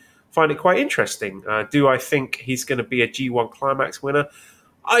personally find it quite interesting. Do I think he's going to be a G1 Climax winner?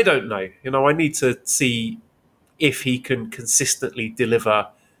 I don't know. I need to see if he can consistently deliver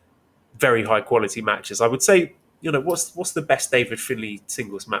very high quality matches. I would say, what's the best David Finlay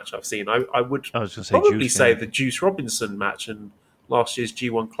singles match I've seen? I would probably say the Juice Robinson match in last year's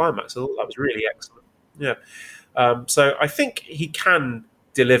G1 Climax. I thought that was really excellent. Yeah. So I think he can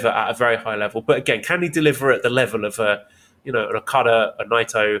deliver at a very high level. But again, can he deliver at the level of an Okada, a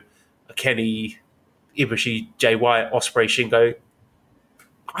Naito, a Kenny, Ibushi, Jay White, Ospreay, Shingo?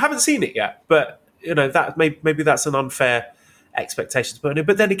 I haven't seen it yet, but that maybe that's an unfair expectation to put on him.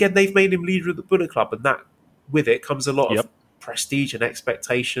 But then again, they've made him leader of the Bullet Club, and that with it comes a lot of prestige and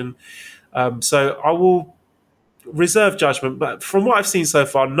expectation. So I will reserve judgment. But from what I've seen so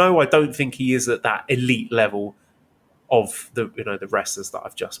far, no, I don't think he is at that elite level of the wrestlers that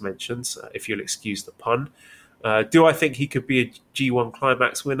I've just mentioned. If you'll excuse the pun. Do I think he could be a G1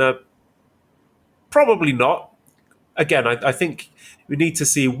 Climax winner? Probably not. Again, I think we need to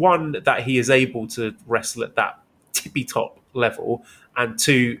see, one, that he is able to wrestle at that tippy top level, and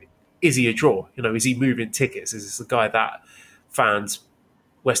two, is he a draw? Is he moving tickets? Is this a guy that fans,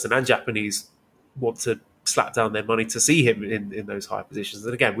 Western and Japanese, want to slap down their money to see him in those high positions?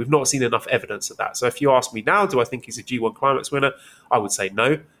 And again, we've not seen enough evidence of that. So if you ask me now, do I think he's a G1 Climax winner? I would say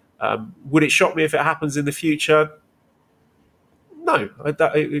no. Would it shock me if it happens in the future? No,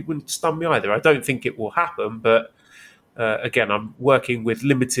 it wouldn't stun me either. I don't think it will happen, but again, I'm working with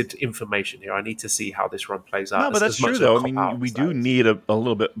limited information here. I need to see how this run plays out. No, but that's true, though. I mean, we do need a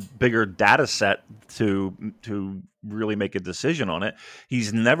little bit bigger data set to really make a decision on it.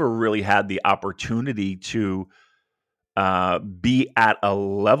 He's never really had the opportunity to be at a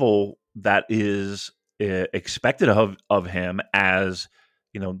level that is expected of him as,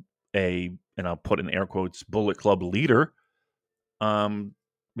 and I'll put in air quotes, Bullet Club leader. I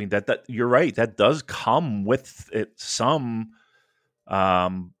mean, that you're right. That does come with it some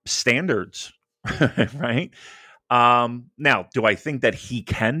standards, right? Now, do I think that he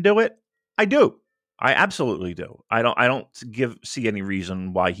can do it? I do. I absolutely do. I don't see any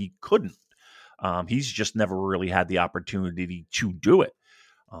reason why he couldn't. He's just never really had the opportunity to do it,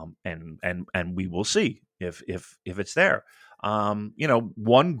 and we will see if it's there.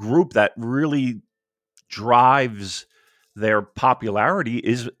 One group that really drives their popularity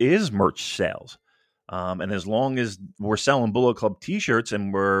is merch sales. And as long as we're selling Bullet Club t-shirts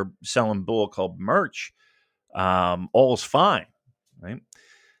and we're selling Bullet Club merch, all's fine, right?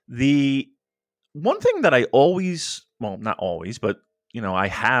 The one thing that I always, well, not always, but I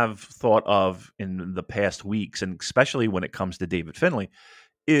have thought of in the past weeks, and especially when it comes to David Finlay,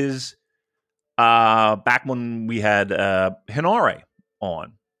 is back when we had Henare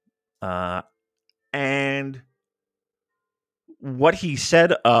on, and what he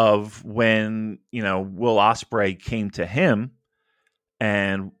said of when Will Ospreay came to him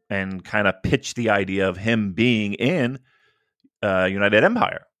and kind of pitched the idea of him being in United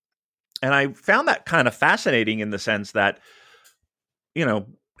Empire, and I found that kind of fascinating in the sense that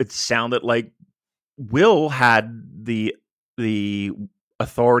it sounded like Will had the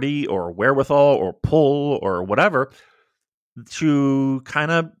authority or wherewithal or pull or whatever to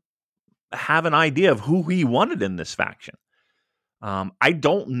kind of have an idea of who he wanted in this faction. I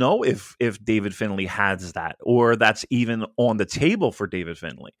don't know if David Finlay has that, or that's even on the table for David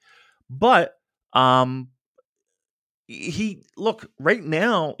Finlay. But right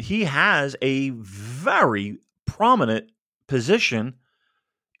now he has a very prominent position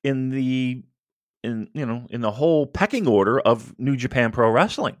in the whole pecking order of New Japan Pro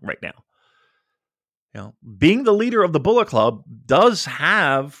Wrestling right now. Being the leader of the Bullet Club does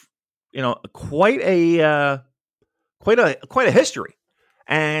have quite a history,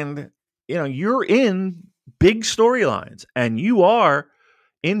 and you're in big storylines and you are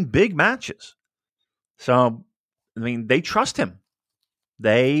in big matches. So I mean, they trust him.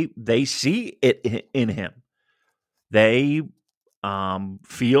 They see it in him. They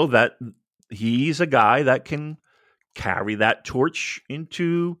feel that he's a guy that can carry that torch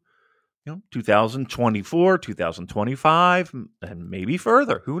into 2024, 2025, and maybe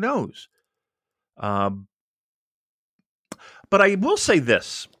further. Who knows? But I will say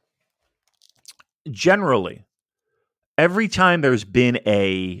this. Generally, every time there's been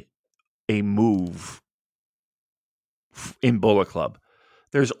a move in Bullet Club,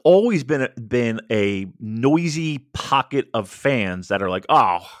 there's always been a noisy pocket of fans that are like,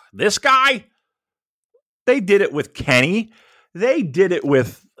 "Oh, this guy? They did it with Kenny. They did it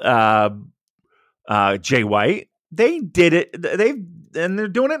with Jay White. They did it. And they're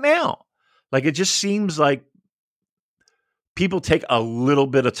doing it now." Like, it just seems like people take a little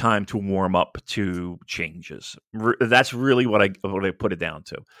bit of time to warm up to changes. That's really what I put it down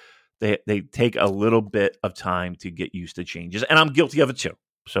to. They take a little bit of time to get used to changes, and I'm guilty of it too.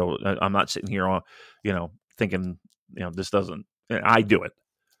 So I'm not sitting here on, thinking, this doesn't. I do it.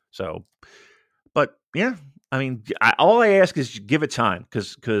 So, but yeah, I mean, all I ask is give it time,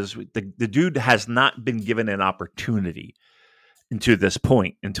 because the dude has not been given an opportunity until this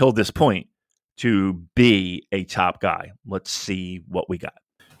point to be a top guy. Let's see what we got.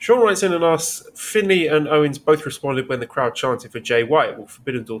 Sean writes in and asks, Finlay and Owens both responded when the crowd chanted for Jay White. Will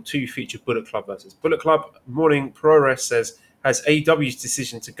Forbidden Door 2 feature Bullet Club versus Bullet Club? Morning Progress says, has AEW's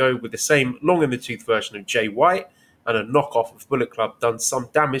decision to go with the same long-in-the-tooth version of Jay White and a knockoff of Bullet Club done some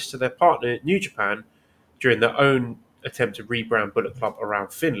damage to their partner, New Japan, during their own attempt to rebrand Bullet Club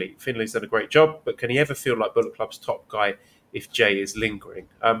around Finlay? Finlay's done a great job, but can he ever feel like Bullet Club's top guy if Jay is lingering.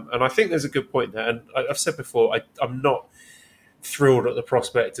 And I think there's a good point there. And I've said before, I'm not thrilled at the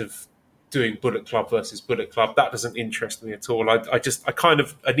prospect of doing Bullet Club versus Bullet Club. That doesn't interest me at all.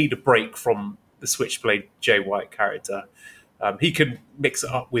 I need a break from the Switchblade Jay White character. He can mix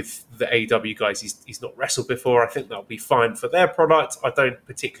it up with the AEW guys he's not wrestled before. I think that'll be fine for their product. I don't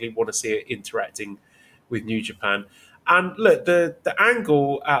particularly want to see it interacting with New Japan. And look, the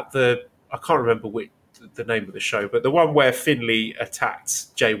angle at I can't remember the name of the show, but the one where Finlay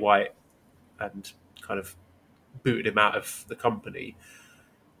attacked Jay White and kind of booted him out of the company,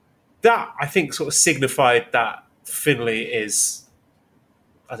 that I think sort of signified that Finlay is,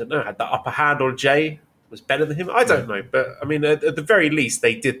 I don't know, had that upper hand on Jay, was better than him. I don't know, but I mean, at the very least,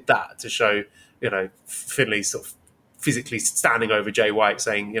 they did that to show, Finlay sort of physically standing over Jay White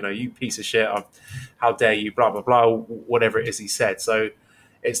saying, you piece of shit, how dare you, blah, blah, blah, whatever it is he said. So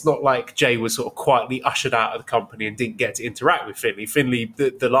it's not like Jay was sort of quietly ushered out of the company and didn't get to interact with Finlay. Finlay,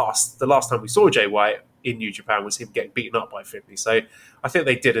 the last time we saw Jay White in New Japan was him getting beaten up by Finlay. So I think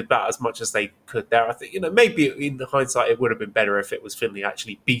they did about as much as they could there. I think, maybe in hindsight, it would have been better if it was Finlay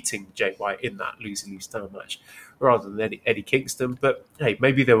actually beating Jay White in that lose-lose time match rather than Eddie Kingston. But hey,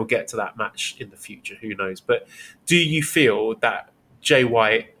 maybe they will get to that match in the future. Who knows? But do you feel that Jay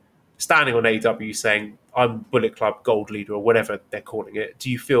White standing on AEW saying, I'm Bullet Club Gold Leader or whatever they're calling it, do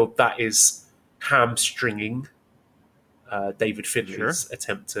you feel that is hamstringing David Finlay's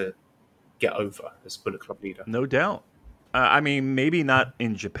attempt to get over as Bullet Club leader? No doubt. I mean, maybe not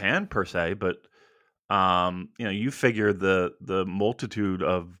in Japan per se, but you figure the multitude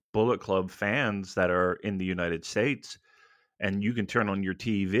of Bullet Club fans that are in the United States, and you can turn on your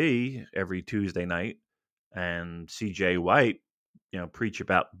TV every Tuesday night and see Jay White, preach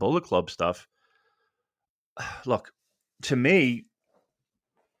about Bullet Club stuff. Look, to me,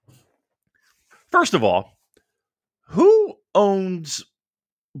 first of all, who owns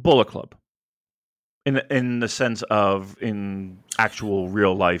Bullet Club? In the sense of in actual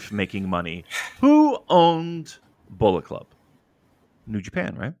real life making money, who owned Bullet Club? New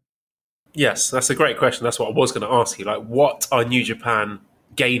Japan, right? Yes, that's a great question. That's what I was going to ask you. Like, what are New Japan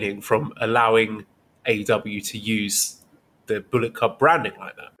gaining from allowing AEW to use the Bullet Club branding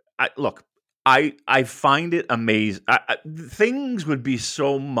like that? I find it amazing. Things would be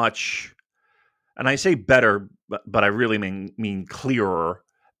so much, and I say better, but I really mean clearer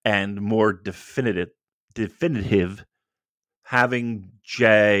and more definitive having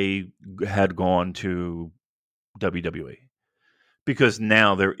Jay had gone to WWE, because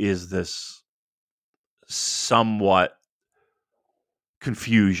now there is this somewhat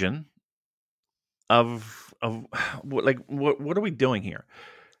confusion of like what are we doing here?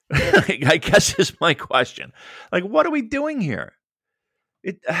 I guess is my question. Like, what are we doing here?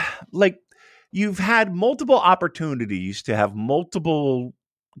 You've had multiple opportunities to have multiple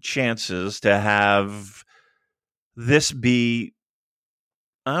chances to have this be,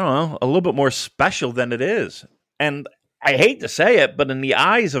 I don't know, a little bit more special than it is. And I hate to say it, but in the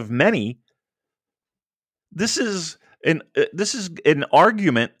eyes of many, this is an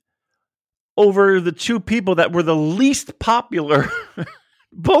argument over the two people that were the least popular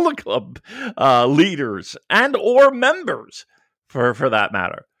Bullet Club leaders and or members for that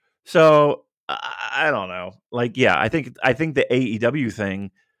matter. So I don't know. I think the AEW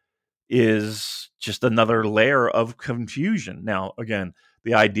thing is just another layer of confusion. Now, again,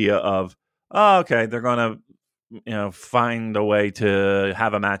 the idea of, okay, they're going to, find a way to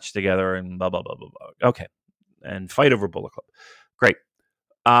have a match together and blah, blah, blah, blah, blah. Okay. And fight over Bullet Club. Great.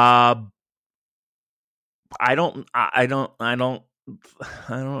 I don't,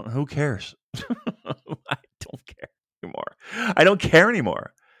 who cares? I don't care anymore. I don't care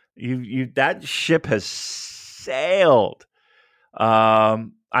anymore. That ship has sailed.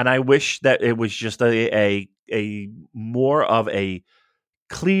 And I wish that it was just a more of a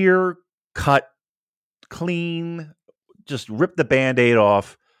clear cut, clean, just rip the Band-Aid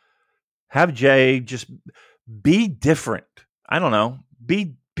off. Have Jay just be different. I don't know.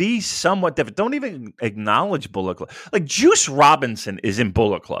 Be somewhat different. Don't even acknowledge Bullet Club. Like Juice Robinson is in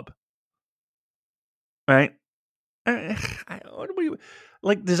Bullet Club. Right? Does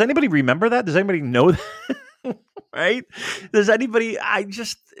anybody remember that? Does anybody know that? Right? Does anybody?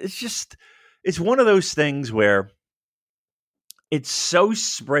 It's one of those things where it's so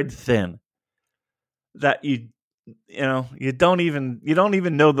spread thin that you don't even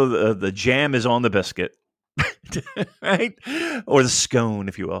know the jam is on the biscuit, right? Or the scone,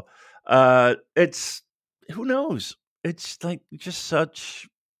 if you will. It's who knows? It's like just such.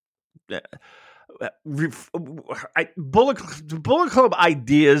 Bullet Club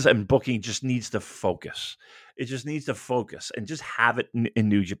ideas and booking just needs to focus. It just needs to focus and just have it in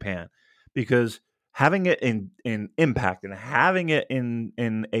New Japan, because having it in Impact and having it in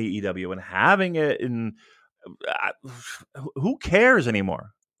AEW and having it in who cares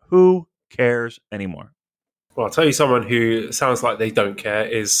anymore? Who cares anymore? Well, I'll tell you someone who sounds like they don't care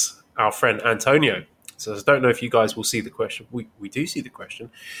is our friend Antonio. So I don't know if you guys will see the question. We do see the question,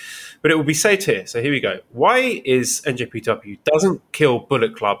 but it will be saved here. So here we go. Why is NJPW doesn't kill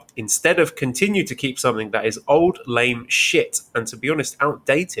Bullet Club instead of continue to keep something that is old, lame shit, and to be honest,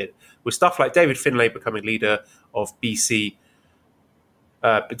 outdated, with stuff like David Finlay becoming leader of BC,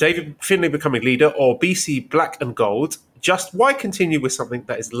 or BC Black and Gold? Just why continue with something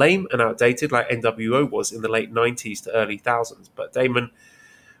that is lame and outdated like NWO was in the late 90s to early 2000s? But Damon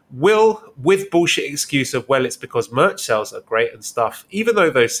will, with bullshit excuse of, well, it's because merch sales are great and stuff, even though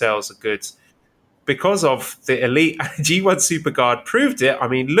those sales are good, because of the elite G1 Superguard proved it. I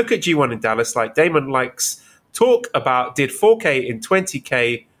mean, look at G1 in Dallas. Like Damon likes talk about, did 4K in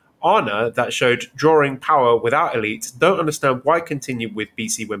 20K honor that showed drawing power without elite. Don't understand why continue with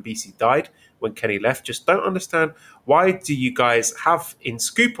BC when BC died, when Kenny left. Just don't understand why do you guys have in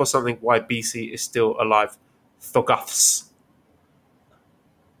Scoop or something why BC is still alive. Thogoths.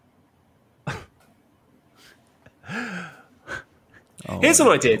 Here's an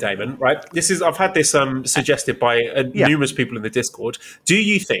idea, Damon, right? I've had this suggested by numerous people in the Discord. Do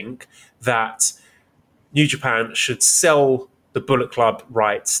you think that New Japan should sell the Bullet Club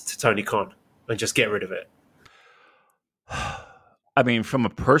rights to Tony Khan and just get rid of it? I mean, from a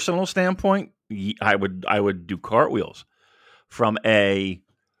personal standpoint, I would do cartwheels. From a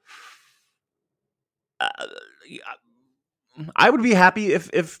I would be happy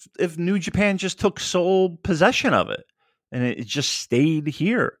if New Japan just took sole possession of it and it just stayed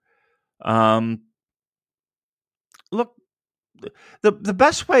here. Look, the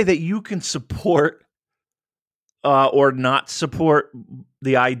best way that you can support or not support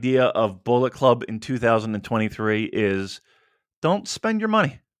the idea of Bullet Club in 2023 is don't spend your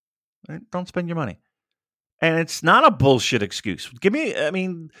money. Right? Don't spend your money. And it's not a bullshit excuse.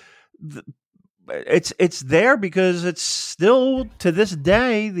 It's there because it's still, to this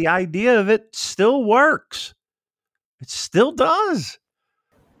day, the idea of it still works. It still does.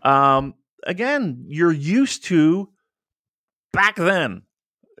 Again, you're used to back then.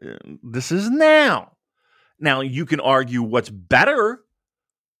 This is now. Now you can argue what's better.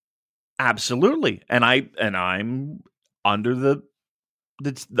 Absolutely. And I'm under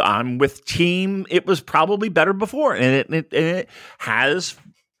I'm with team. It was probably better before, and it has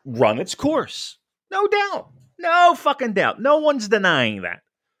run its course. No doubt. No fucking doubt. No one's denying that.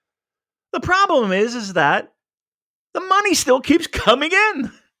 The problem is that the money still keeps coming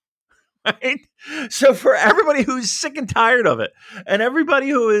in. Right? So for everybody who's sick and tired of it, and everybody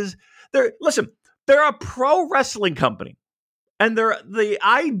who is there, listen, they're a pro wrestling company. And the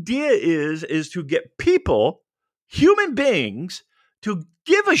idea is to get people, human beings, to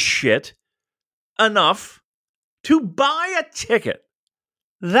give a shit enough to buy a ticket.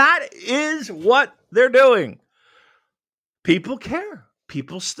 That is what they're doing. People care.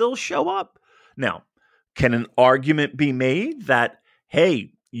 People still show up. Now, can an argument be made that,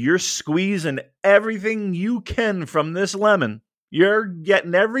 hey, you're squeezing everything you can from this lemon. You're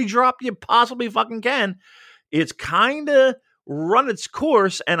getting every drop you possibly fucking can. It's kind of run its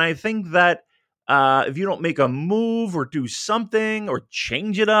course, and I think that if you don't make a move or do something or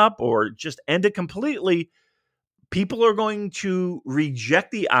change it up or just end it completely, people are going to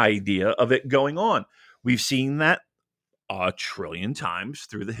reject the idea of it going on. We've seen that a trillion times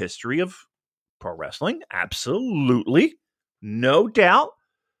through the history of pro wrestling. Absolutely. No doubt.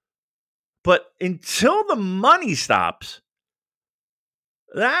 But until the money stops,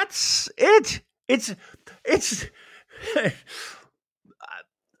 that's it. It's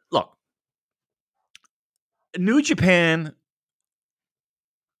look, New Japan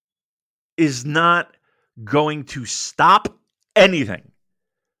is not going to stop anything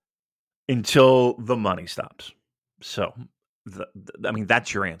until the money stops. So,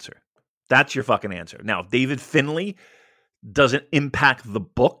 that's your answer. That's your fucking answer. Now, if David Finlay doesn't impact the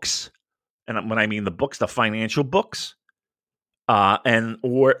books, and when I mean the books, the financial books, or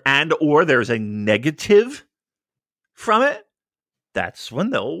there's a negative from it, that's when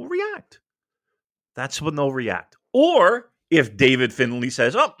they'll react. Or if David Finlay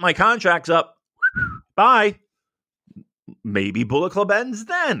says, "Oh, my contract's up, bye," maybe Bullet Club ends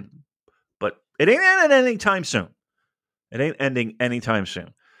then. But it ain't ending anytime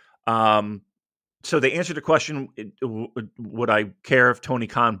soon. So they answered the question, would I care if Tony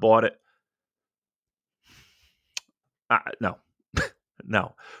Khan bought it? No.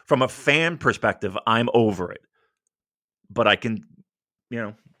 No. From a fan perspective, I'm over it. But I can,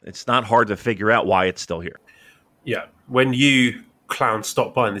 it's not hard to figure out why it's still here. Yeah. When you clowns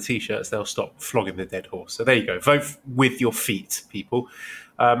stop buying the T-shirts, they'll stop flogging the dead horse. So there you go. Vote with your feet, people.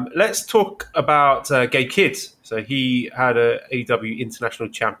 Let's talk about Gabe Kidd. So he had a AEW International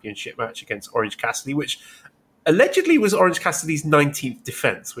Championship match against Orange Cassidy, which allegedly was Orange Cassidy's 19th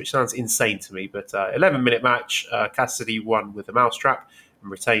defense, which sounds insane to me. But 11-minute match, Cassidy won with a mousetrap and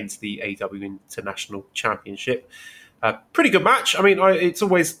retains the AEW International Championship. Pretty good match. I mean,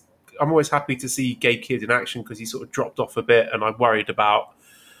 I'm always happy to see Gabe Kidd in action because he sort of dropped off a bit, and I'm worried about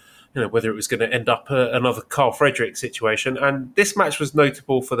whether it was going to end up another Carl Frederick situation. And this match was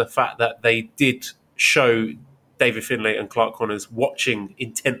notable for the fact that they did show David Finlay and Clark Connors watching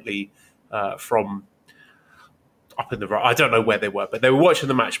intently from up in the right. I don't know where they were, but they were watching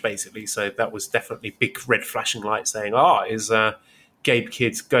the match basically. So that was definitely big red flashing light saying, is Gabe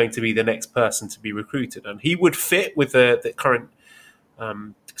Kidd going to be the next person to be recruited? And he would fit with the current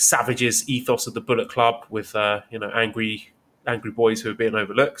Savage's ethos of the Bullet Club with angry boys who are being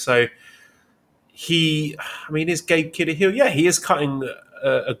overlooked. So is Gabe Kidd a heel? Yeah, he is cutting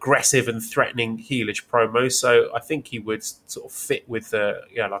aggressive and threatening heelish promos. So I think he would sort of fit with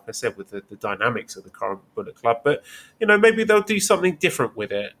like I said, with the dynamics of the current Bullet Club. But maybe they'll do something different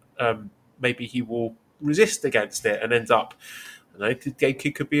with it. Maybe he will resist against it and end up. Gabe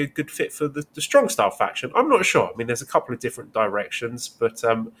Kidd could be a good fit for the Strong Style faction. I'm not sure. I mean, there's a couple of different directions, but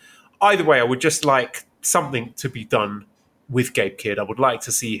either way, I would just like something to be done with Gabe Kidd. I would like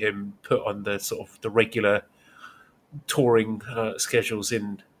to see him put on the sort of the regular touring schedules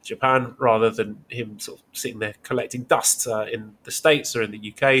in Japan rather than him sort of sitting there collecting dust in the States or in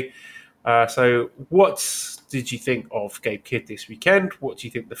the UK. So what did you think of Gabe Kidd this weekend? What do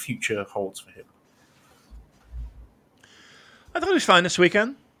you think the future holds for him? I thought he was fine this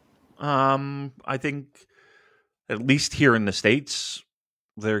weekend. I think at least here in the States,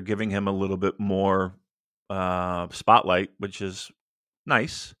 they're giving him a little bit more spotlight, which is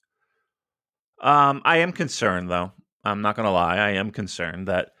nice. I am concerned, though. I'm not going to lie. I am concerned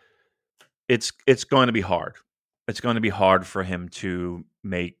that it's going to be hard. It's going to be hard for him to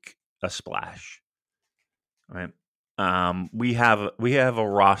make a splash. Right? We have a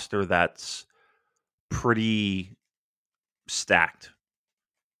roster that's pretty stacked,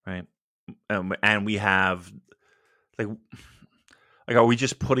 right? And we have like are we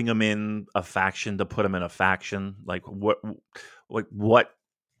just putting him in a faction to put him in a faction? Like what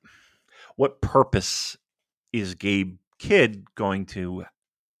purpose is Gabe Kidd going to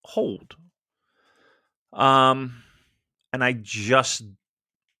hold? And I just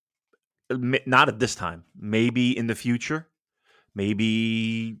not at this time. Maybe in the future.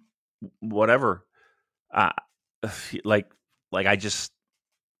 Maybe whatever. I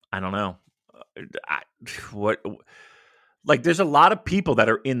don't know. There's a lot of people that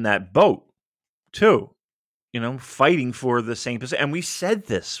are in that boat too, fighting for the same position. And we said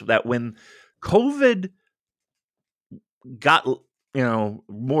this, that when COVID got,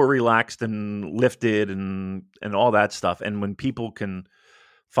 more relaxed and lifted and all that stuff, and when people can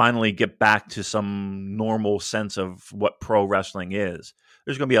finally get back to some normal sense of what pro wrestling is,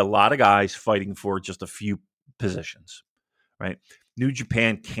 there's going to be a lot of guys fighting for just a few positions, right? New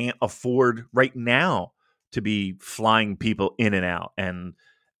Japan can't afford right now to be flying people in and out, and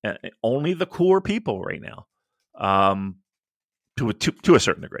only the core people right now, to a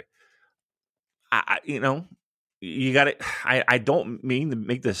certain degree. You got it. I don't mean to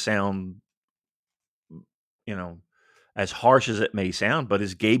make this sound, as harsh as it may sound, but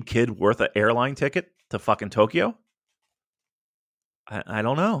is Gabe Kidd worth an airline ticket to fucking Tokyo? I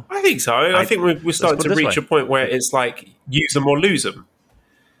don't know. I think so. I think we're starting to reach a point where it's like use them or lose them.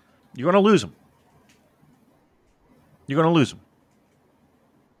 You're going to lose them. You're going to lose them.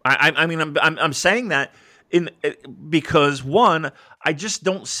 I mean, I'm saying that because one, I just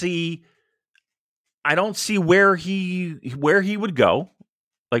don't see. I don't see where he would go,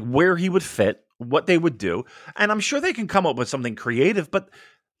 like where he would fit, what they would do, and I'm sure they can come up with something creative. But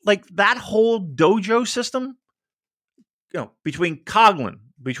like that whole dojo system, between Coughlin,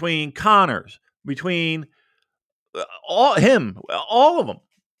 between Connors, between all of them,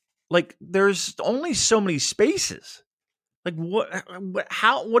 like there's only so many spaces. Like what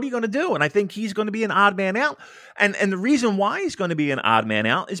are you going to do? And I think he's going to be an odd man out. And the reason why he's going to be an odd man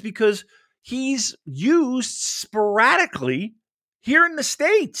out is because he's used sporadically here in the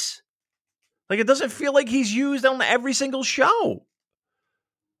States. Like it doesn't feel like he's used on every single show.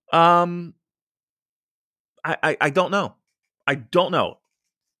 I don't know. I don't know.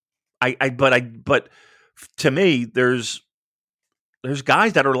 But to me, there's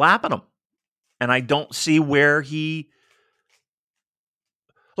guys that are lapping him, and I don't see where he.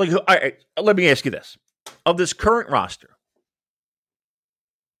 Like, let me ask you this: of this current roster,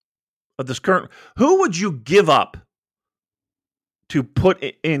 who would you give up to put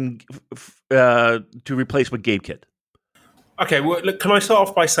in to replace with Gabe Kidd? Okay, well, look, can I start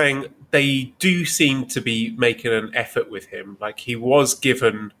off by saying they do seem to be making an effort with him. Like, he was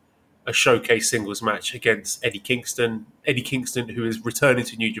given a showcase singles match against Eddie Kingston. Eddie Kingston, who is returning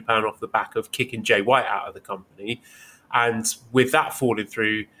to New Japan off the back of kicking Jay White out of the company. And with that falling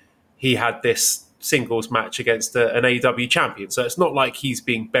through, he had this singles match against an AEW champion. So it's not like he's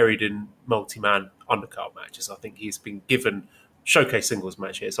being buried in multi-man undercard matches. I think he's been given showcase singles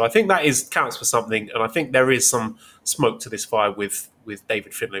match here. So I think that counts for something, and I think there is some smoke to this fire with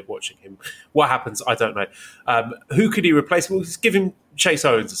David Finlay watching him. What happens, I don't know. Who could he replace? Well, just give him Chase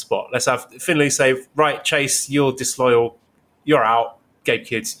Owens a spot. Let's have Finlay say, right, Chase, you're disloyal, you're out. Gabe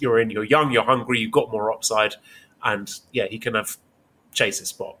Kidd, you're in, you're young, you're hungry, you've got more upside, and yeah, he can have Chase's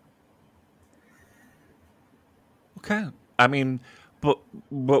spot. Okay. I mean, but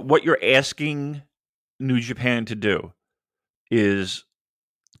what you're asking New Japan to do is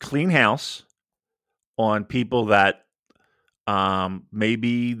clean house on people that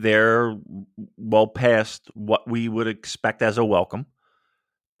maybe they're well past what we would expect as a welcome.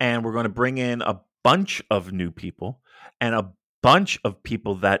 And we're going to bring in a bunch of new people and a bunch of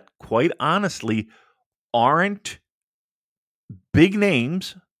people that, quite honestly, aren't big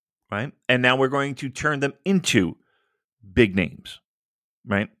names, right? And now we're going to turn them into big names,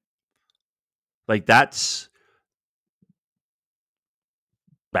 right? Like, that's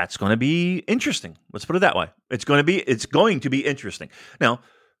going to be interesting. Let's put it that way. It's going to be interesting. Now,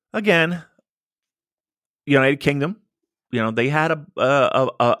 again, United Kingdom, they had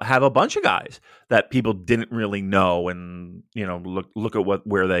have a bunch of guys that people didn't really know, and look at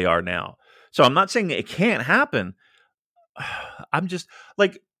where they are now. So I'm not saying it can't happen. I'm just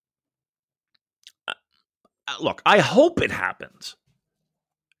like, look, I hope it happens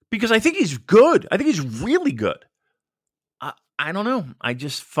because I think he's good. I think he's really good. I don't know. I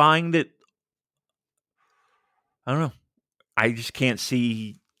just find it. I don't know. I just can't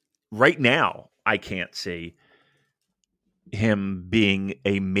see right now. I can't see him being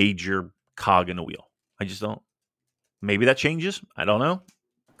a major cog in the wheel. I just don't. Maybe that changes. I don't know.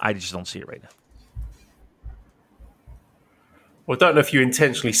 I just don't see it right now. Well, I don't know if you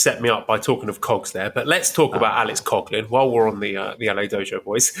intentionally set me up by talking of cogs there, but let's talk about Alex Coughlin while we're on the LA Dojo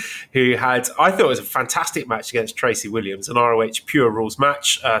boys, who had, I thought it was a fantastic match against Tracy Williams, an ROH Pure Rules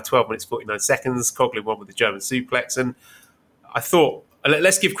match, 12 minutes, 49 seconds. Coughlin won with the German suplex. And I thought,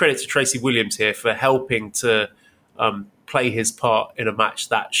 let's give credit to Tracy Williams here for helping to play his part in a match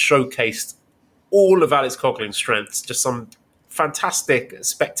that showcased all of Alex Coughlin's strengths, just some fantastic,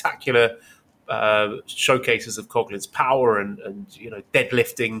 spectacular showcases of Coughlin's power and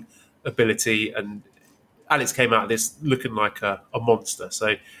deadlifting ability, and Alex came out of this looking like a monster. So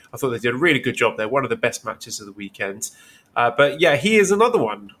I thought they did a really good job there. One of the best matches of the weekend. But yeah, he is another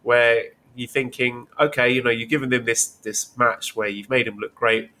one where you're thinking, okay, you're giving them this match where you've made him look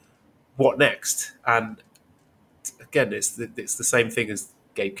great. What next? And again, it's the same thing as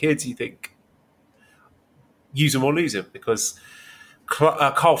Gabe Kidd. You think, use him or lose him, because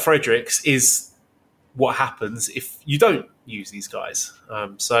Carl Fredericks is what happens if you don't use these guys.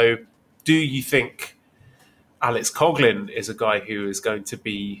 So do you think Alex Coughlin is a guy who is going to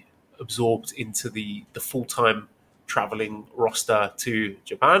be absorbed into the full-time traveling roster to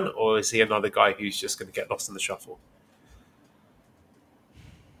Japan, or is he another guy who's just going to get lost in the shuffle?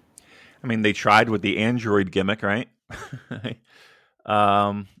 I mean, they tried with the Android gimmick, right?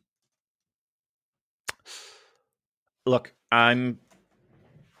 Look,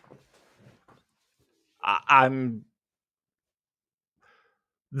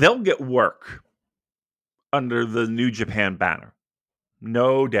 they'll get work under the New Japan banner,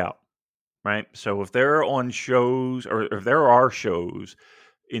 no doubt, right? So if they're on shows, or if there are shows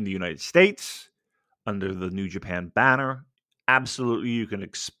in the United States under the New Japan banner, absolutely you can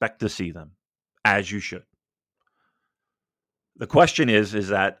expect to see them, as you should. The question is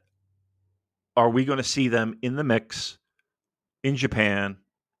that, are we going to see them in the mix in Japan,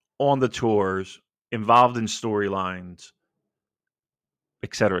 on the tours, involved in storylines,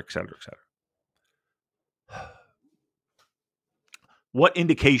 et cetera, et cetera, et cetera? What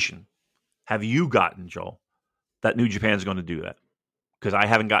indication have you gotten, Joel, that New Japan is going to do that? Because I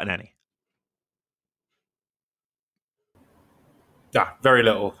haven't gotten any. Yeah, very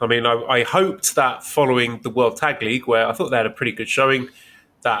little. I mean, I hoped that following the World Tag League, where I thought they had a pretty good showing,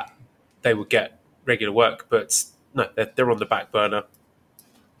 that they would get regular work, but no, they're on the back burner.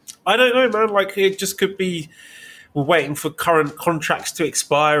 I don't know, man. Like, it just could be we're waiting for current contracts to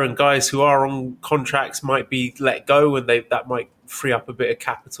expire, and guys who are on contracts might be let go, and that might free up a bit of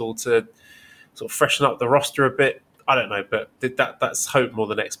capital to sort of freshen up the roster a bit. I don't know, but that's hope more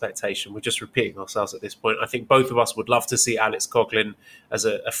than expectation. We're just repeating ourselves at this point. I think both of us would love to see Alex Coughlin as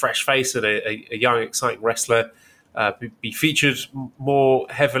a fresh face and a young, exciting wrestler be featured more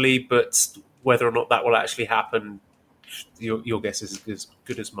heavily, but whether or not that will actually happen, your guess is as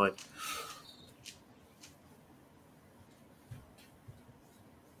good as mine.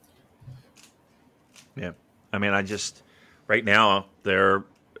 Yeah. I mean, right now, they're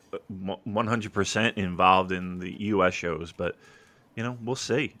 100% involved in the U.S. shows, but, we'll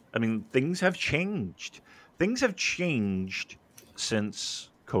see. I mean, things have changed. Things have changed since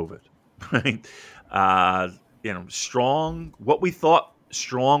COVID, right? Strong, what we thought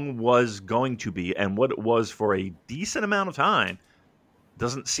Strong was going to be and what it was for a decent amount of time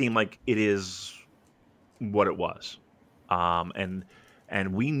doesn't seem like it is what it was. And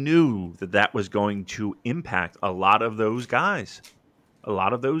we knew that was going to impact a lot of those guys. A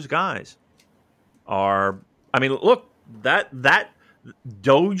lot of those guys are, I mean, look, that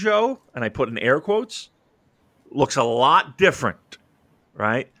dojo, and I put in air quotes, looks a lot different,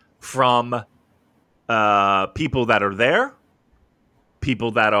 right? From people that are there, people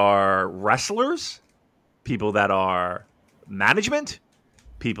that are wrestlers, people that are management,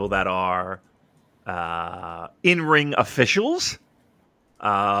 people that are in-ring officials.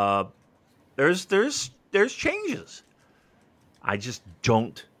 There's changes. I just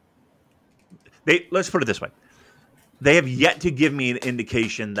don't. Let's put it this way. They have yet to give me an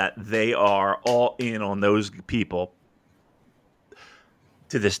indication that they are all in on those people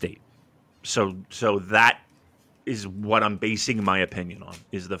to this date. So that is what I'm basing my opinion on,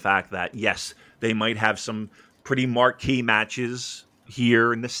 is the fact that, yes, they might have some pretty marquee matches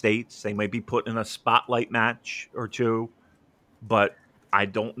here in the States. They might be put in a spotlight match or two, but I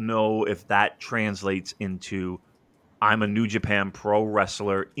don't know if that translates into I'm a New Japan Pro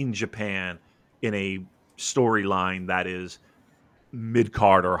wrestler in Japan in a storyline that is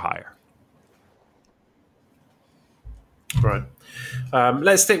mid-card or higher. Right.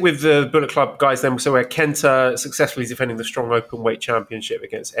 Let's stick with the Bullet Club guys then. So Kenta successfully defending the Strong Openweight Championship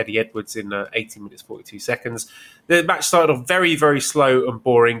against Eddie Edwards in 18 minutes 42 seconds. The match started off very, very slow and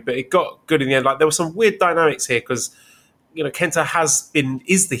boring, but it got good in the end. Like, there were some weird dynamics here because Kenta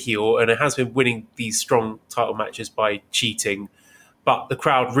is the heel and it has been winning these strong title matches by cheating, but the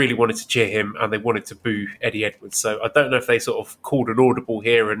crowd really wanted to cheer him and they wanted to boo Eddie Edwards. So I don't know if they sort of called an audible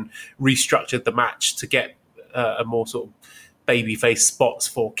here and restructured the match to get a more sort of babyface spots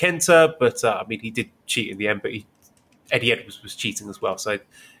for Kenta, but I mean, he did cheat in the end, but Eddie Edwards was cheating as well. So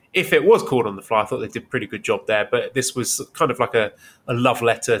if it was called on the fly, I thought they did a pretty good job there. But this was kind of like a love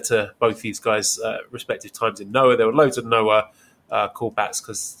letter to both these guys' respective times in Noah. There were loads of Noah callbacks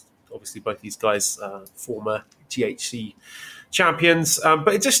because obviously both these guys former GHC champions.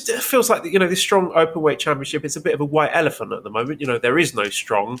 But it just feels like, this Strong Openweight Championship is a bit of a white elephant at the moment. There is no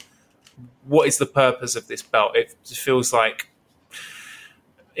Strong. What is the purpose of this belt? It just feels like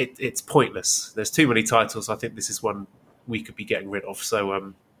it's pointless. There's too many titles. I think this is one we could be getting rid of.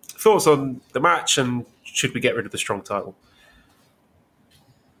 So thoughts on the match, and should we get rid of the Strong title?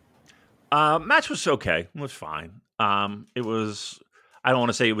 Match was okay. It was fine. It was, I don't want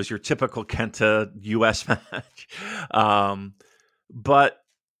to say it was your typical Kenta US match. But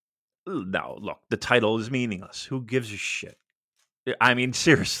no, look, the title is meaningless. Who gives a shit? I mean,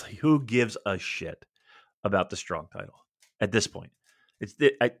 seriously, who gives a shit about the Strong title at this point?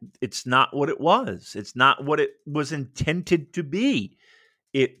 It's not what it was. It's not what it was intended to be.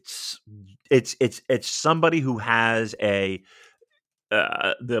 It's somebody who has the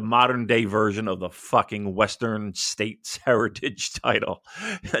modern day version of the fucking Western States Heritage title.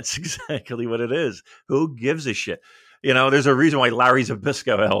 That's exactly what it is. Who gives a shit? There's a reason why Larry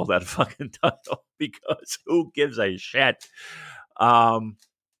Zbyszko held that fucking title, because who gives a shit?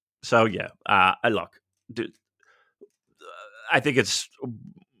 So yeah, look, dude, I think it's,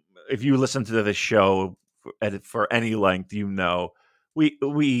 if you listen to this show for any length, we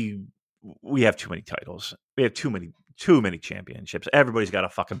have too many titles. We have too many championships. Everybody's got a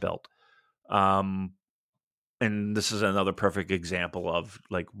fucking belt. And this is another perfect example of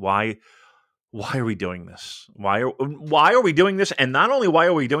like, why are we doing this? Why are we doing this? And not only why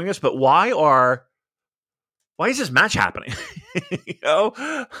are we doing this, but why is this match happening?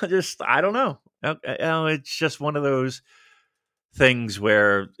 I don't know. It's just one of those things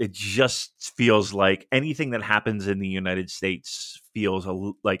where it just feels like anything that happens in the United States feels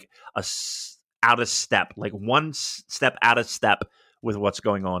like out of step, like one step out of step with what's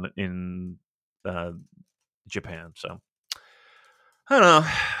going on in Japan. So I don't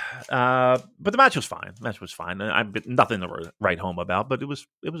know, but the match was fine. I've nothing to write home about, but it was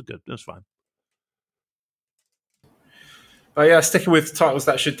good. It was fine. Sticking with titles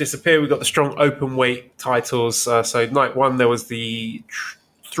that should disappear, we've got the strong open weight titles. So night one, there was the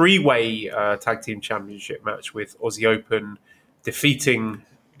three-way tag team championship match with Aussie Open defeating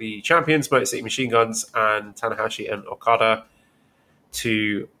the champions, Motor City Machine Guns and Tanahashi and Okada,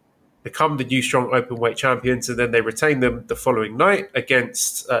 to become the new strong open weight champions. And then they retained them the following night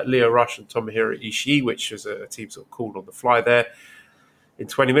against Lio Rush and Tomohiro Ishii, which was a team sort of called on the fly there in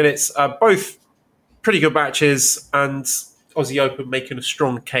 20 minutes. Both pretty good matches, and Aussie Open making a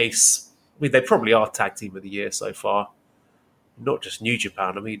strong case. I mean, they probably are tag team of the year so far. Not just New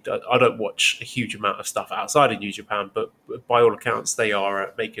Japan. I mean, I don't watch a huge amount of stuff outside of New Japan, but by all accounts, they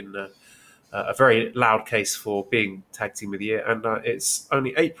are making a very loud case for being tag team of the year. And it's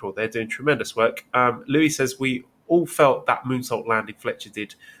only April. They're doing tremendous work. Louis says, we all felt that moonsault landing Fletcher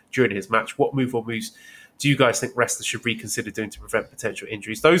did during his match. What move or moves do you guys think wrestlers should reconsider doing to prevent potential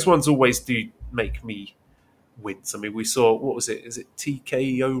injuries? Those ones always do make me wince. I mean, we saw, what was it? Is it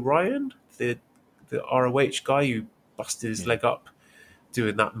TK O'Ryan? The ROH guy who busted his leg up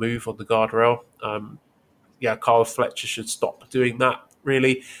doing that move on the guardrail. Kyle Fletcher should stop doing that,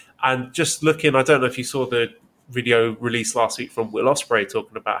 really. And just looking, I don't know if you saw the video released last week from Will Ospreay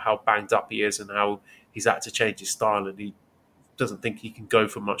talking about how banged up he is and how he's had to change his style and he doesn't think he can go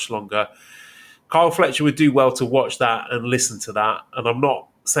for much longer. Kyle Fletcher would do well to watch that and listen to that. And I'm not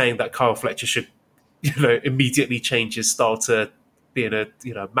saying that Kyle Fletcher should, immediately change his style to being a,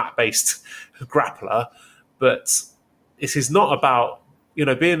 mat-based grappler, but this is not about,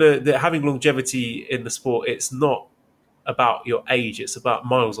 having longevity in the sport. It's not about your age. It's about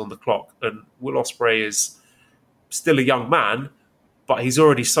miles on the clock. And Will Ospreay is still a young man, but he's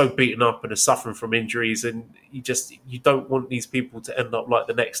already so beaten up and is suffering from injuries. And you don't want these people to end up like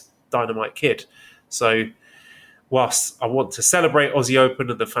the next Dynamite Kid. So whilst I want to celebrate Aussie Open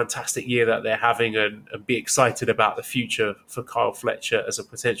and the fantastic year that they're having and be excited about the future for Kyle Fletcher as a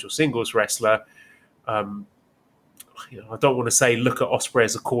potential singles wrestler, I don't want to say look at Ospreay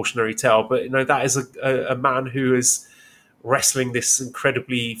as a cautionary tale, but that is a man who is wrestling this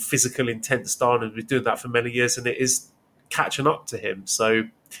incredibly physical, intense style and has been doing that for many years, and it is catching up to him. So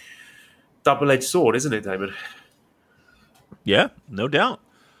double-edged sword, isn't it, Damon? Yeah, no doubt.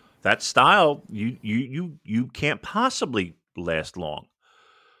 That style, you can't possibly last long.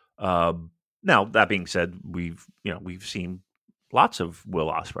 Now that being said, we've seen lots of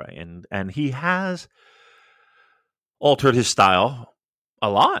Will Ospreay, and he has altered his style a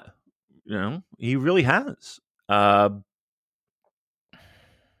lot. He really has. But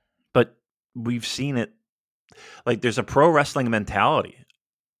we've seen it. Like, there's a pro wrestling mentality.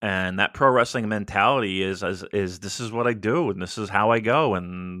 And that pro wrestling mentality is this is what I do and this is how I go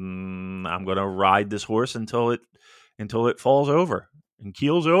and I'm going to ride this horse until it falls over and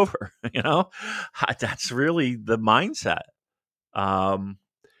keels over. That's really the mindset. And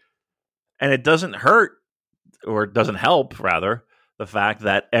it doesn't hurt, or it doesn't help, rather, the fact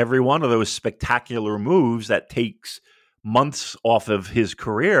that every one of those spectacular moves that takes months off of his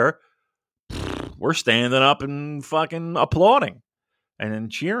career, we're standing up and fucking applauding. And then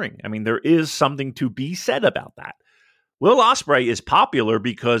cheering. I mean, there is something to be said about that. Will Ospreay is popular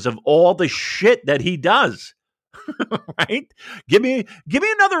because of all the shit that he does, right? Give me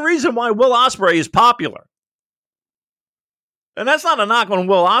another reason why Will Ospreay is popular. And that's not a knock on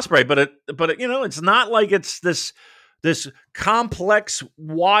Will Ospreay, but it's not like it's this complex,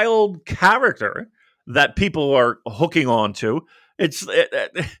 wild character that people are hooking on to. It's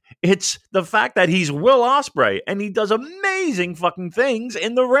the fact that he's Will Ospreay and he does amazing fucking things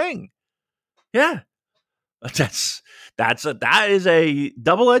in the ring. Yeah, that is a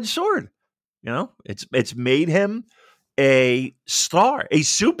double-edged sword. It's made him a star, a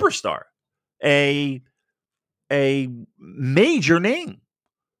superstar, a major name.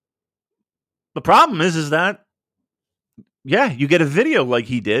 The problem is that you get a video like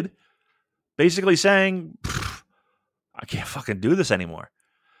he did, basically saying, I can't fucking do this anymore.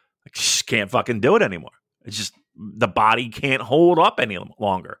 I just can't fucking do it anymore. It's just the body can't hold up any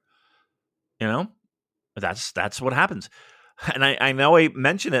longer. That's what happens. And I know I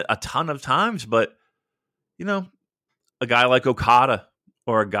mention it a ton of times, but a guy like Okada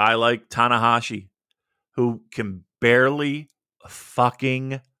or a guy like Tanahashi who can barely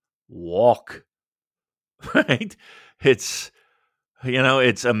fucking walk, right? It's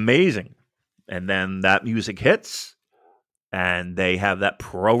amazing. And then that music hits and they have that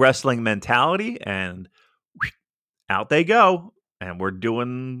pro wrestling mentality, and out they go. And we're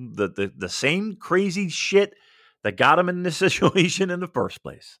doing the same crazy shit that got them in this situation in the first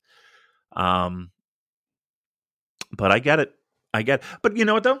place. But I get it. But you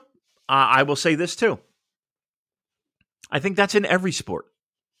know what, though? I will say this, too. I think that's in every sport.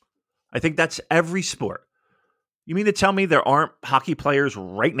 You mean to tell me there aren't hockey players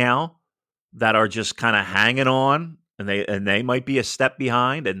right now that are just kind of hanging on, and they might be a step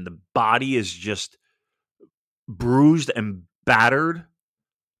behind, and the body is just bruised and battered,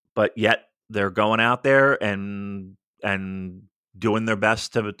 but yet they're going out there and doing their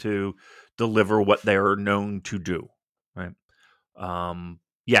best to deliver what they're known to do, right?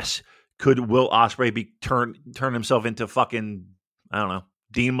 Yes, could Will Ospreay turn himself into fucking, I don't know,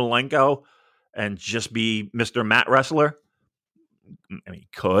 Dean Malenko and just be Mr. Mat Wrestler? I mean, he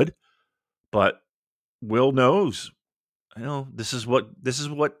could, but Will knows, this is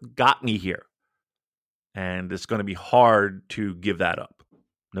what got me here, and it's going to be hard to give that up,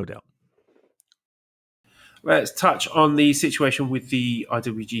 no doubt. Let's touch on the situation with the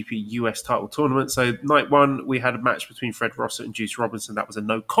IWGP US title tournament. So night one, we had a match between Fred Rosser and Juice Robinson. That was a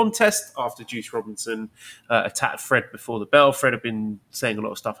no contest after Juice Robinson attacked Fred before the bell. Fred had been saying a lot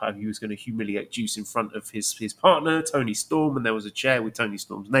of stuff how he was going to humiliate Juice in front of his partner, Tony Storm, and there was a chair with Tony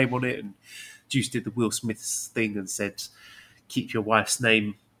Storm's name on it, and Juice did the Will Smith thing and said, keep your wife's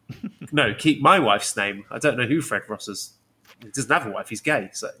name. No, keep my wife's name. I don't know who Fred Rosser's. He doesn't have a wife. He's gay.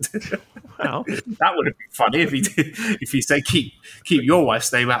 So well, that would have been funny if he said keep your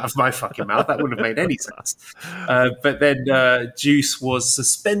wife's name out of my fucking mouth. That wouldn't have made any sense. But then Juice was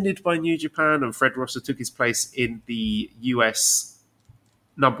suspended by New Japan, and Fred Rosser took his place in the US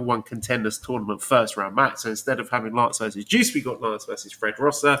number one contenders tournament first round match. So instead of having Lance versus Juice, we got Lance versus Fred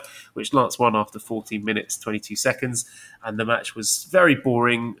Rosser, which Lance won after 14 minutes 22 seconds, and the match was very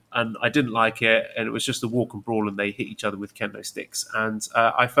boring and I didn't like it, and it was just a walk and brawl and they hit each other with kendo sticks, and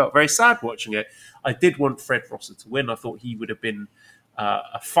I felt very sad watching it. I did want Fred Rosser to win. I thought he would have been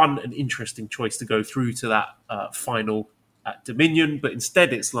a fun and interesting choice to go through to that final at Dominion, but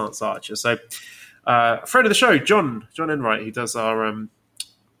instead it's Lance Archer. So friend of the show, John Enright, he does our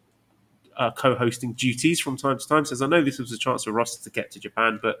co-hosting duties from time to time, says, I know this was a chance for Rosser to get to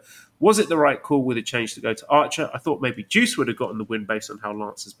Japan, but was it the right call with a change to go to Archer? I thought maybe Juice would have gotten the win based on how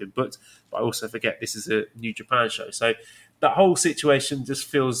Lance has been booked, but I also forget this is a New Japan show. So that whole situation just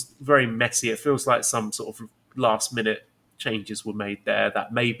feels very messy. It feels like some sort of last minute changes were made there,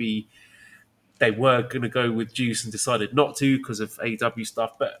 that maybe they were going to go with Juice and decided not to because of AEW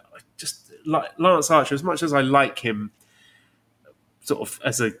stuff. But just like Lance Archer, as much as I like him sort of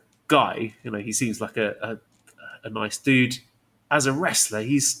as a guy, he seems like a nice dude. As a wrestler,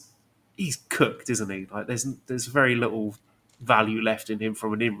 he's cooked, isn't he? Like there's very little value left in him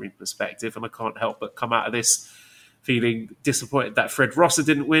from an in-ring perspective, and I can't help but come out of this feeling disappointed that Fred Rosser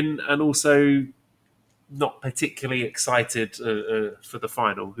didn't win, and also not particularly excited for the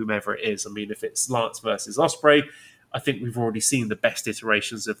final, whomever it is. I mean, if it's Lance versus Ospreay, I think we've already seen the best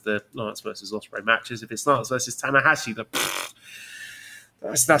iterations of the Lance versus Ospreay matches. If it's Lance versus Tanahashi,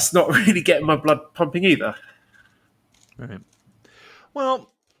 that's not really getting my blood pumping either. Right.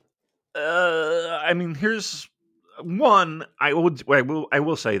 Well, I mean, here's one. I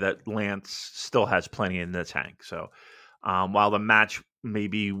will say that Lance still has plenty in the tank. So while the match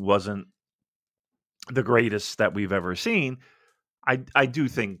maybe wasn't the greatest that we've ever seen, I do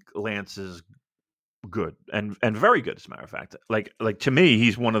think Lance is good and very good, as a matter of fact. Like to me,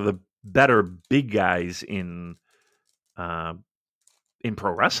 he's one of the better big guys in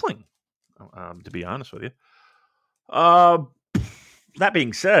pro wrestling, to be honest with you. That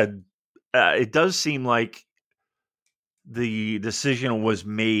being said, it does seem like the decision was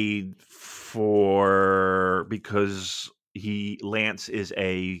made because Lance is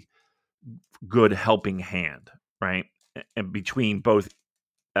a good helping hand, right? And between both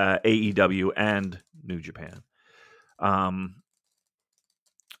AEW and New Japan.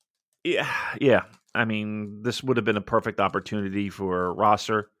 Yeah. I mean, this would have been a perfect opportunity for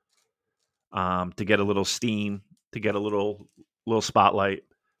Rosser to get a little steam, to get a little spotlight.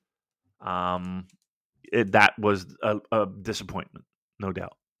 That was a disappointment, no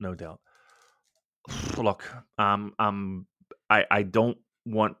doubt. Look, I don't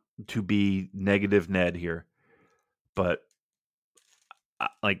want to be negative Ned here, but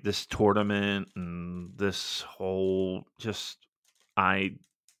like this tournament and this whole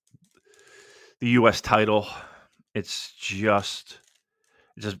the U.S. title, it's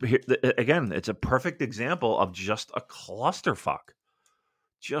again, it's a perfect example of just a clusterfuck.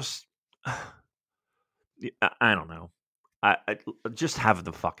 I don't know. I just have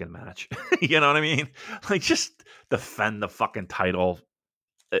the fucking match. You know what I mean? Like, just defend the fucking title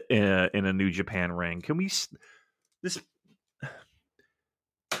in a New Japan ring. Can we? This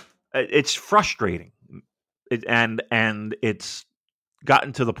it's frustrating, and it's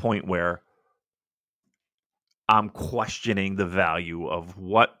gotten to the point where I'm questioning the value of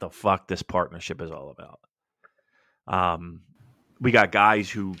what the fuck this partnership is all about. We got guys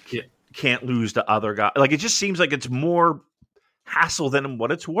who can't lose to other guys. Like, it just seems like it's more hassle than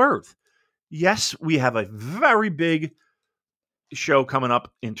what it's worth. Yes, we have a very big show coming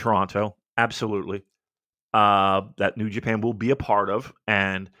up in Toronto. Absolutely. That New Japan will be a part of.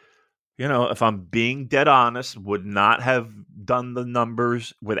 And, you know, if I'm being dead honest, would not have done the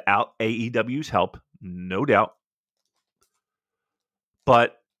numbers without AEW's help. No doubt.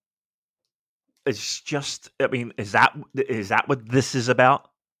 But it's just, I mean, is that what this is about?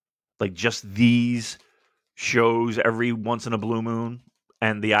 Like, just these shows every once in a blue moon,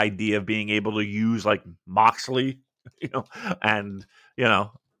 and the idea of being able to use like Moxley, you know, and, you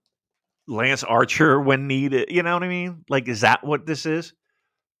know, Lance Archer when needed. You know what I mean? Like, is that what this is?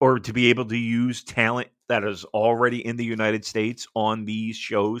 Or to be able to use talent that is already in the United States on these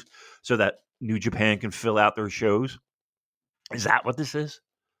shows so that New Japan can fill out their shows? Is that what this is?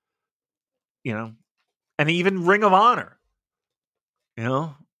 You know? And even Ring of Honor. You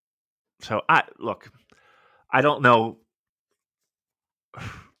know? So, I don't know.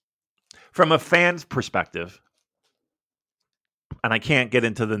 From a fan's perspective, and I can't get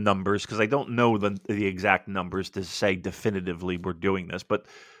into the numbers because I don't know the exact numbers to say definitively we're doing this, but,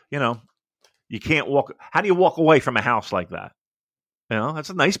 you know, you can't walk. How do you walk away from a house like that? You know,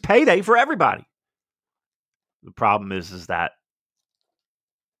 that's a nice payday for everybody. The problem is that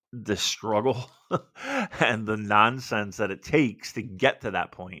the struggle and the nonsense that it takes to get to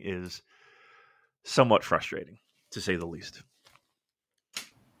that point is somewhat frustrating, to say the least.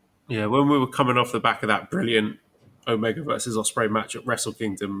 Yeah, when we were coming off the back of that brilliant Omega versus Ospreay match at Wrestle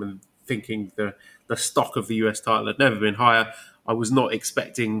Kingdom and thinking the stock of the US title had never been higher, I was not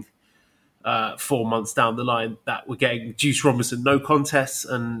expecting 4 months down the line that we're getting Juice Robinson no contests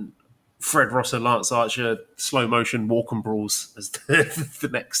and Fred Rosser, Lance Archer, slow motion walk and brawls as the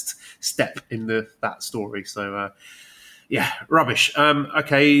next step in that story. So, yeah, rubbish.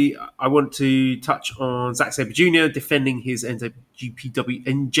 Okay, I want to touch on Zack Sabre Jr. defending his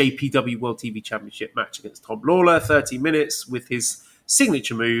NJPW World TV Championship match against Tom Lawler, 30 minutes with his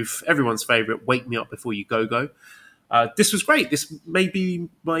signature move, everyone's favorite, Wake Me Up Before You Go. This was great. This may be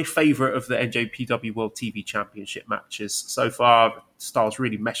my favorite of the NJPW World TV Championship matches so far. Styles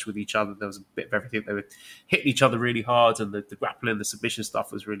really meshed with each other. There was a bit of everything. They were hitting each other really hard, and the grappling, the submission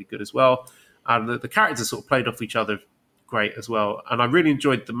stuff was really good as well. And the characters sort of played off each other great as well. And I really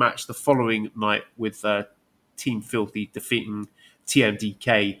enjoyed the match the following night with Team Filthy defeating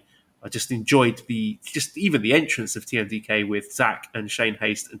TMDK. I just enjoyed even the entrance of TMDK with Zach and Shane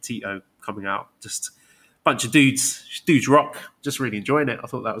Haste and Tito coming out. Just bunch of dudes rock. Just really enjoying it. I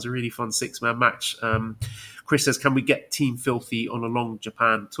thought that was a really fun 6-man match. Chris says, can we get Team Filthy on a long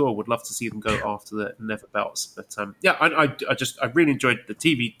Japan tour? Would love to see them go after the Never belts. But yeah, I really enjoyed the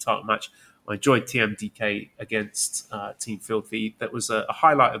TV title match. I enjoyed TMDK against Team Filthy. That was a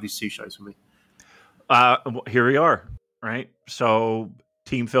highlight of these two shows for me. Here we are, right? So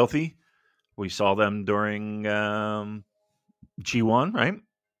Team Filthy, we saw them during G1, right?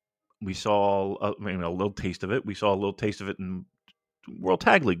 We saw a little taste of it. We saw a little taste of it in World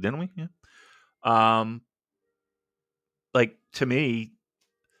Tag League, didn't we? Yeah. Like, to me,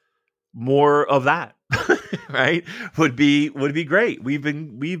 more of that, right? Would be great. We've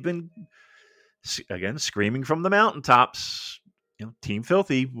been again screaming from the mountaintops. You know, Team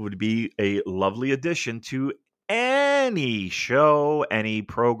Filthy would be a lovely addition to any show, any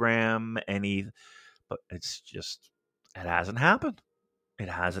program, but it's just, it hasn't happened. It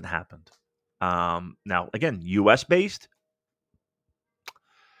hasn't happened. Now, again, U.S. based,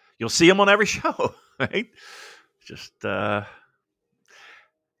 you'll see them on every show, right? It's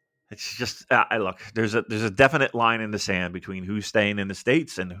just look. There's a definite line in the sand between who's staying in the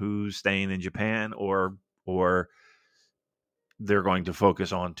States and who's staying in Japan, or they're going to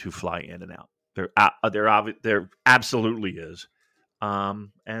focus on to fly in and out. There absolutely is,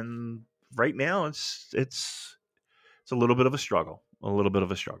 and right now it's a little bit of a struggle.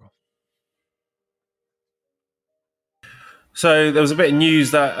 So there was a bit of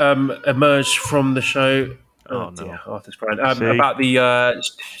news that emerged from the show. Oh no, dear, Arthur's crying. About the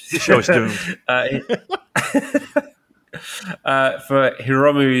show's doomed. For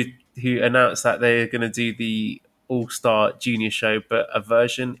Hiromu, who announced that they're going to do the All-Star Junior show, but a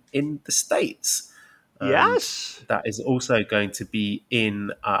version in the States. Yes. That is also going to be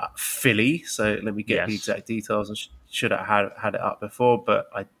in Philly. So let me get the exact details. I should have had it up before, but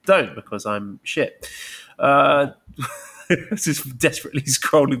I don't because I'm shit. Just desperately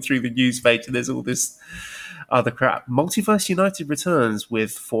scrolling through the news page, and there's all this other crap. Multiverse United returns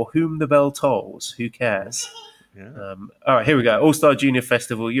with For Whom the Bell Tolls. Who cares? Yeah. All right, here we go. All-Star Junior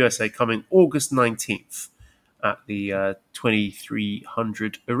Festival USA coming August 19th at the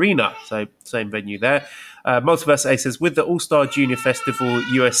 2300 Arena. So same venue there. Multiverse A says, with the All-Star Junior Festival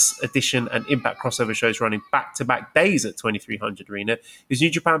US edition and Impact crossover shows running back-to-back days at 2300 Arena, is New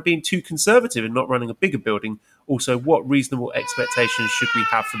Japan being too conservative and not running a bigger building? Also, what reasonable expectations should we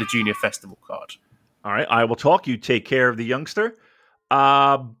have for the Junior Festival card? All right, I will talk. You take care of the youngster.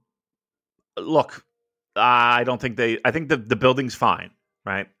 Look, I don't think I think the building's fine,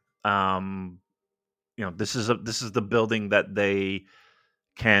 right? This is the building that they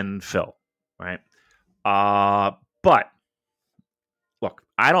can fill, right? But look,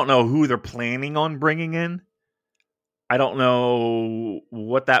 I don't know who they're planning on bringing in. I don't know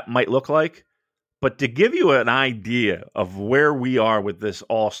what that might look like. But to give you an idea of where we are with this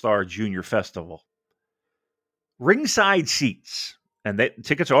All-Star Junior Festival, ringside seats, and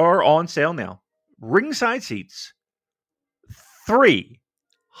tickets are on sale now. Ringside seats,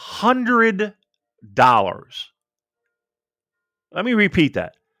 $300. Let me repeat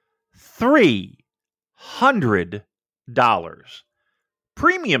that. $300.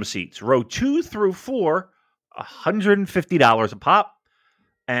 Premium seats, row 2 through 4, $150 a pop.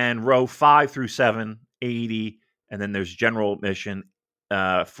 And row 5 through 7, $80. And then there's general admission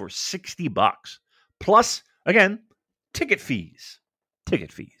for $60. Plus, again, ticket fees.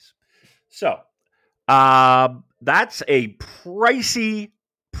 So, that's a pricey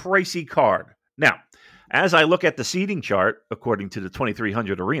card. Now, as I look at the seating chart, according to the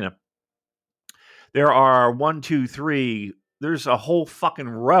 2300 Arena, there are 1, 2, 3. There's a whole fucking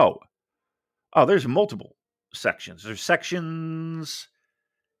row. Oh, there's multiple sections. There's sections.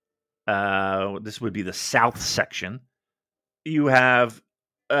 This would be the south section. You have,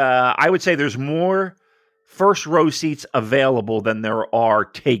 I would say there's more first row seats available than there are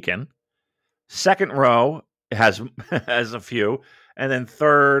taken. Second row has a few, and then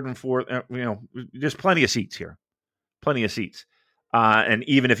third and fourth, there's plenty of seats here. Plenty of seats. And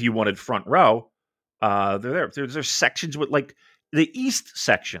even if you wanted front row, they're there. There's sections with, like, the east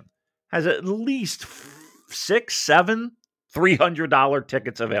section has at least 6, 7 $300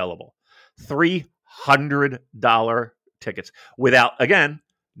 tickets available. $300 tickets without, again,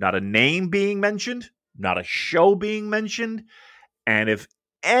 not a name being mentioned, not a show being mentioned. And if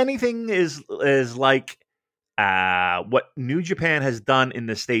anything is like what New Japan has done in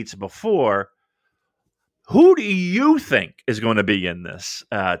the States before, who do you think is going to be in this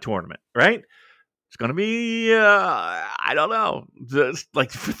tournament, right? It's going to be, I don't know,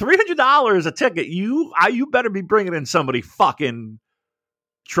 like for $300 a ticket, you better be bringing in somebody fucking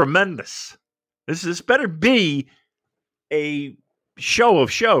tremendous. This better be a show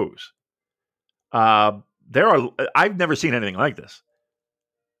of shows. I've never seen anything like this.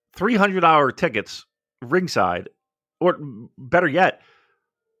 $300 tickets ringside, or better yet,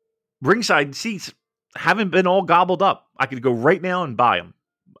 ringside seats haven't been all gobbled up. I could go right now and buy them.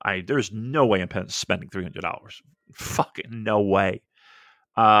 There's no way I'm spending $300. Fucking no way.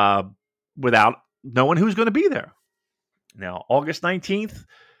 Without knowing who's going to be there. Now, August 19th,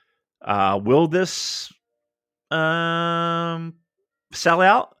 will this sell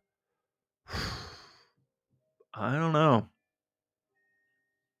out? I don't know.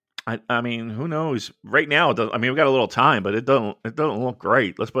 I mean, who knows? Right now, we've got a little time, but it doesn't look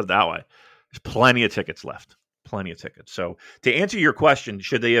great. Let's put it that way. There's plenty of tickets left. Plenty of tickets. So to answer your question,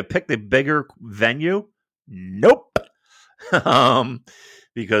 should they have picked a bigger venue? Nope.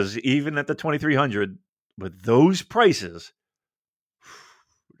 Because even at the 2300, with those prices,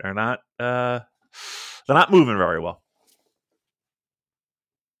 they're not moving very well.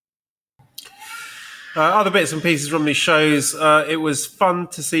 Other bits and pieces from these shows. It was fun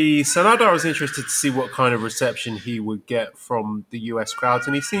to see Sanada. I was interested to see what kind of reception he would get from the US crowds,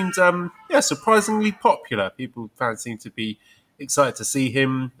 and he seemed, surprisingly popular. Fans seemed to be excited to see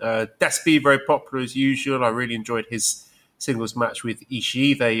him. Despy, very popular as usual. I really enjoyed his singles match with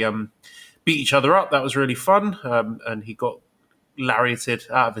Ishii. They beat each other up. That was really fun, and he got lariated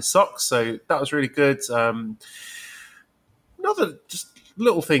out of his socks, so that was really good. Another just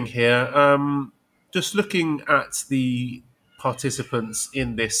little thing here. Just looking at the participants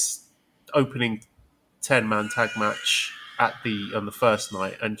in this opening 10-man tag match on the first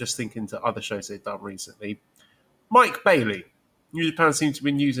night, and just thinking to other shows they've done recently, Mike Bailey. New Japan seems to have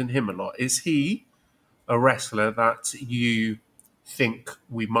been using him a lot. Is he a wrestler that you think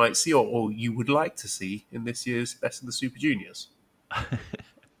we might see or you would like to see in this year's Best of the Super Juniors?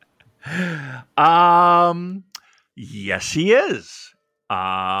 Yes, he is.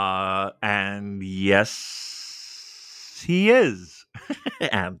 And yes, he is.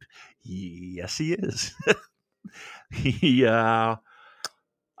 And yes, he is.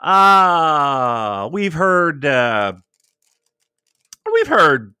 We've heard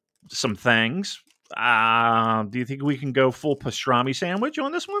some things. Do you think we can go full pastrami sandwich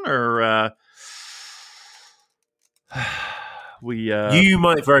on this one, or you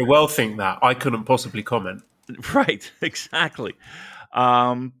might very well think that. I couldn't possibly comment. Right, exactly.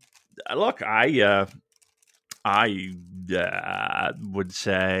 Look, I would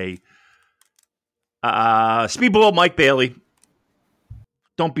say Speedball Mike Bailey.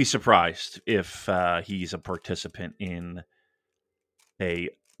 Don't be surprised if he's a participant in a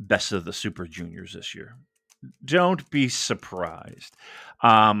Best of the Super Juniors this year. Don't be surprised.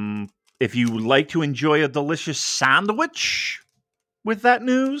 If you would like to enjoy a delicious sandwich with that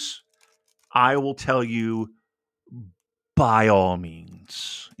news, I will tell you, by all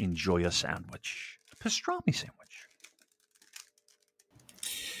means, enjoy a sandwich. A pastrami sandwich.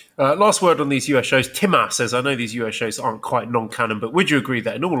 Last word on these US shows. Timar says, I know these US shows aren't quite non-canon, but would you agree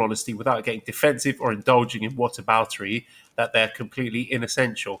that in all honesty, without getting defensive or indulging in whataboutery, that they're completely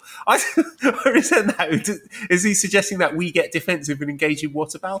inessential? I resent that. Is he suggesting that we get defensive and engage in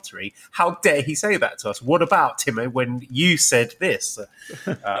whataboutery? How dare he say that to us? What about, Timo, when you said this?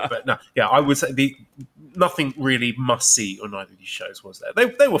 But no, yeah, I would say nothing really must-see on either of these shows, was there?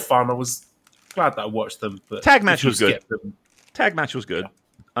 They were fun. I was glad that I watched them. But Tag match was good. Tag match was good. Yeah.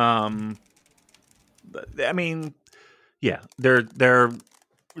 I mean, yeah, they're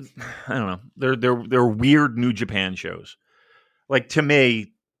I don't know. They're weird New Japan shows. Like, to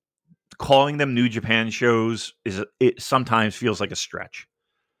me, calling them New Japan shows it sometimes feels like a stretch.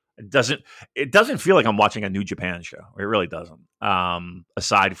 It doesn't feel like I'm watching a New Japan show. It really doesn't.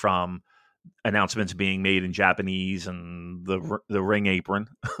 Aside from announcements being made in Japanese and the ring apron,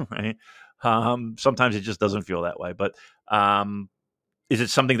 right? Sometimes it just doesn't feel that way. But is it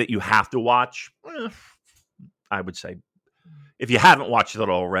something that you have to watch? I would say, if you haven't watched it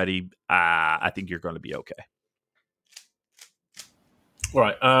already, I think you're going to be okay. All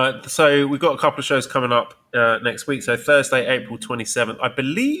right. So we've got a couple of shows coming up next week. So Thursday, April 27th, I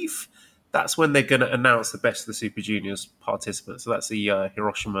believe that's when they're going to announce the Best of the Super Juniors participants. So that's the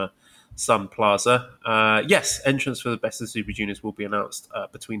Hiroshima Sun Plaza. Yes, entrance for the Best of the Super Juniors will be announced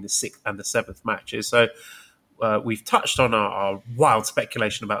between the 6th and the 7th matches. So we've touched on our wild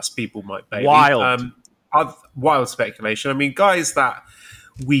speculation about Speedball Mike Bailey. Wild speculation. I mean, guys that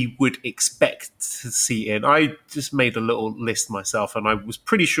we would expect to see in. I just made a little list myself, and I was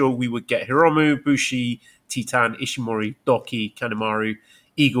pretty sure we would get Hiromu, Bushi, Titan, Ishimori, Doki, Kanemaru,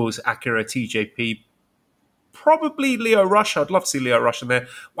 Eagles, Akira, TJP, probably Leo Rush. I'd love to see Leo Rush in there.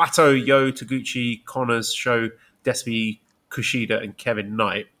 Wato, Yo, Taguchi, Connors, Sho, Despy, Kushida, and Kevin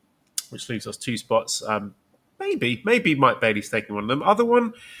Knight, which leaves us 2 spots. Maybe Mike Bailey's taking one of them. Other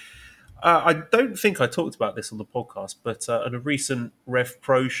one, I don't think I talked about this on the podcast, but on a recent Rev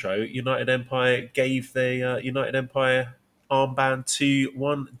Pro show, United Empire gave the United Empire armband to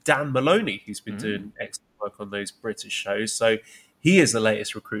one Dan Maloney, who's been doing excellent work on those British shows. So he is the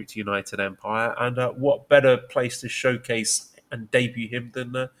latest recruit to United Empire, and what better place to showcase and debut him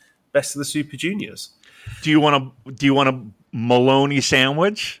than Best of the Super Juniors? Do you want a Maloney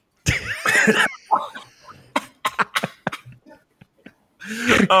sandwich?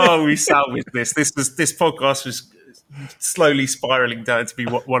 Oh, we salvaged this. This podcast was slowly spiraling down to be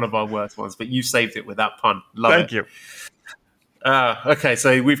one of our worst ones, but you saved it with that pun. Thank you. Okay,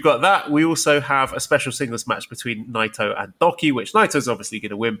 so we've got that. We also have a special singles match between Naito and Doki, which Naito's obviously going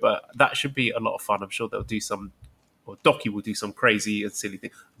to win, but that should be a lot of fun. I'm sure they'll do some, or Doki will do some crazy and silly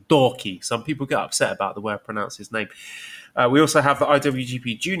thing. Doki. Some people get upset about the way I pronounce his name. We also have the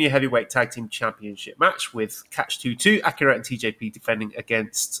IWGP Junior Heavyweight Tag Team Championship match with Catch 2-2, Akira and TJP defending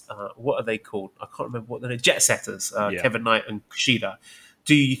against, what are they called? I can't remember what they're Jet Setters, Kevin Knight and Kushida.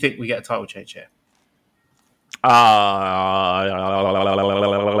 Do you think we get a title change here? I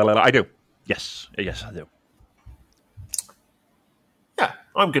do. Yes, I do. Yeah,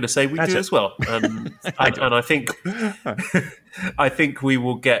 I'm going to say we do as well. And I think I think we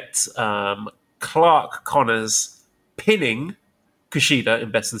will get Clark Connors pinning Kushida in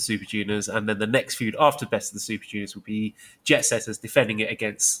Best of the Super Juniors, and then the next feud after Best of the Super Juniors will be Jet Setters defending it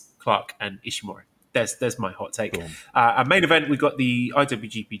against Clark and Ishimori. There's my hot take. Cool. Our main event, we've got the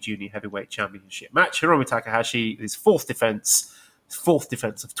IWGP Junior Heavyweight Championship match. Hiromu Takahashi, his 4th defense, fourth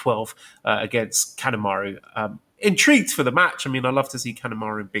defense of 12 against Kanemaru. Intrigued for the match. I mean, I love to see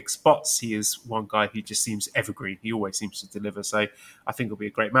Kanemaru in big spots. He is one guy who just seems evergreen. He always seems to deliver. So I think it'll be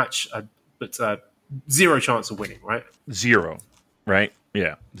a great match. But zero chance of winning, right? Zero, right?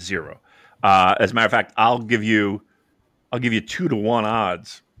 Yeah, zero. As a matter of fact, I'll give you 2-1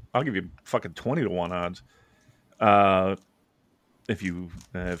 odds. I'll give you fucking 20-1 odds if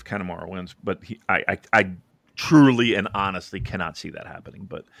Kanemaru wins. But I truly and honestly cannot see that happening.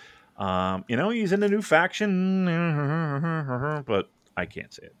 But he's in a new faction, but I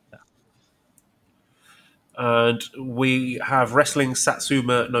can't say it. No. And we have Wrestling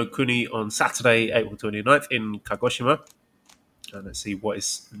Satsuma no Kuni on Saturday, April 29th in Kagoshima. And let's see what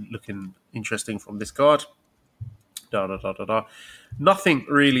is looking interesting from this card. Nothing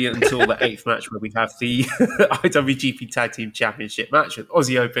really until the 8th match, where we have the IWGP Tag Team Championship match with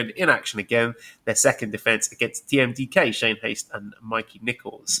Aussie Open in action again. Their second defense against TMDK, Shane Haste and Mikey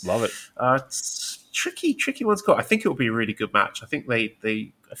Nichols. Love it. It's tricky one's got. I think it will be a really good match. I think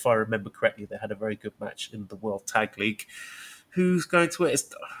they, if I remember correctly, they had a very good match in the World Tag League. Who's going to it? It's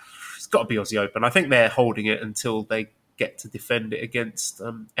got to be Aussie Open. I think they're holding it until they get to defend it against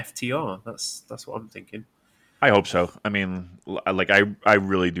FTR. That's what I'm thinking. I hope so. I mean, I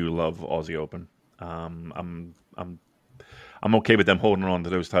really do love Aussie Open. I'm okay with them holding on to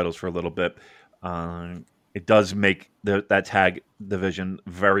those titles for a little bit. It does make that tag division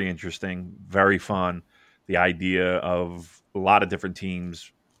very interesting, very fun. The idea of a lot of different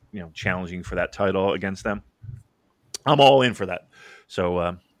teams, challenging for that title against them. I'm all in for that.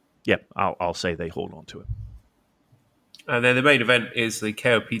 So, I'll say they hold on to it. And then the main event is the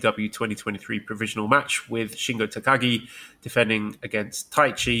KOPW 2023 provisional match with Shingo Takagi defending against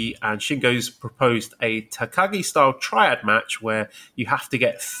Taichi. And Shingo's proposed a Takagi-style triad match where you have to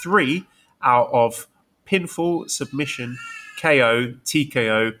get 3 out of pinfall, submission, KO,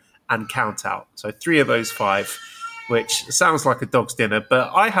 TKO, and count-out. So 3 of those 5, which sounds like a dog's dinner.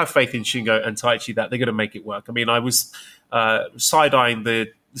 But I have faith in Shingo and Taichi that they're going to make it work. I mean, I was side-eyeing the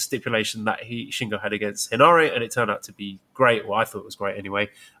stipulation that Shingo had against Hinare, and it turned out to be great. Well, I thought it was great anyway.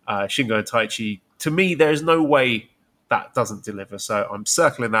 Shingo and Taichi, to me, there's no way that doesn't deliver. So I'm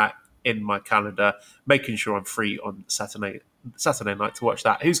circling that in my calendar, making sure I'm free on Saturday night to watch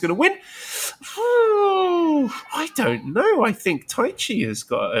that. Who's going to win? I don't know. I think Taichi has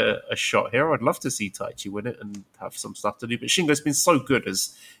got a shot here. I'd love to see Taichi win it and have some stuff to do. But Shingo's been so good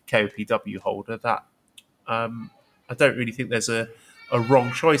as KOPW holder that I don't really think there's a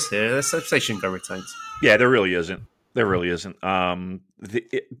wrong choice here. Let's say Shingo retains. Yeah, there really isn't. With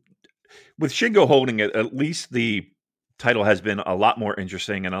Shingo holding it, at least the title has been a lot more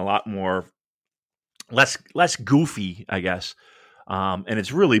interesting and a lot more less goofy, I guess. And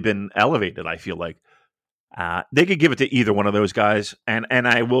it's really been elevated, I feel like. They could give it to either one of those guys. And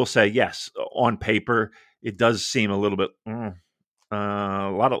I will say, yes, on paper, it does seem a little bit a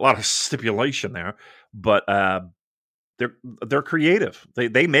lot of stipulation there. But they're creative.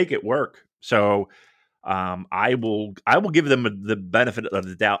 They make it work. So I will give them the benefit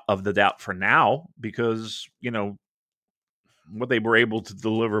of the doubt for now, because what they were able to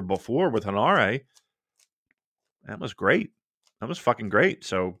deliver before with Hinare, that was great. That was fucking great.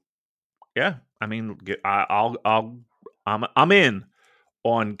 So yeah, I mean, I'm in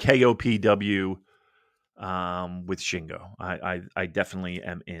on KOPW with Shingo. I definitely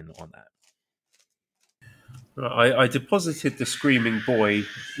am in on that. I deposited the screaming boy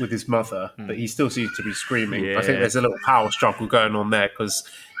with his mother, but he still seems to be screaming. Yeah. I think there's a little power struggle going on there because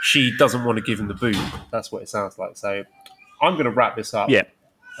she doesn't want to give him the boot. That's what it sounds like. So I'm going to wrap this up. Yeah.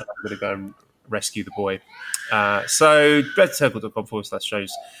 I'm going to go and rescue the boy. So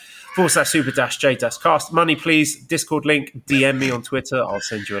redcircle.com/shows/super-j-cast. Money, please. Discord link. DM me on Twitter. I'll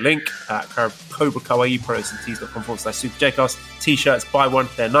send you a link. Cobra Kawaii proteins.com/super-j-cast. T-shirts, buy one.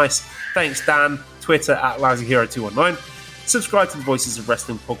 They're nice. Thanks, Dan. Twitter @LousyHero219. Subscribe to the Voices of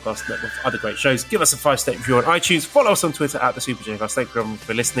Wrestling Podcast Network for other great shows. Give us a 5-star review on iTunes. Follow us on Twitter @TheSuperJcast. Thank you everyone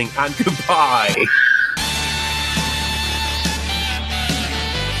for listening, and goodbye.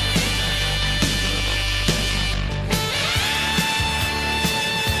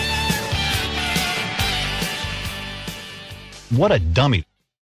 What a dummy.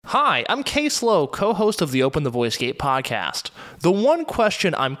 Hi, I'm Case Lowe, co-host of the Open the Voice Gate podcast. The one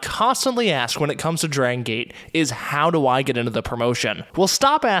question I'm constantly asked when it comes to Dragon Gate is, how do I get into the promotion? Well,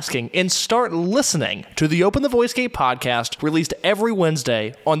 stop asking and start listening to the Open the Voice Gate podcast, released every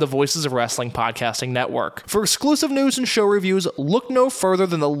Wednesday on the Voices of Wrestling Podcasting Network. For exclusive news and show reviews, look no further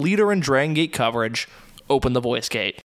than the leader in Dragon Gate coverage, Open the Voice Gate.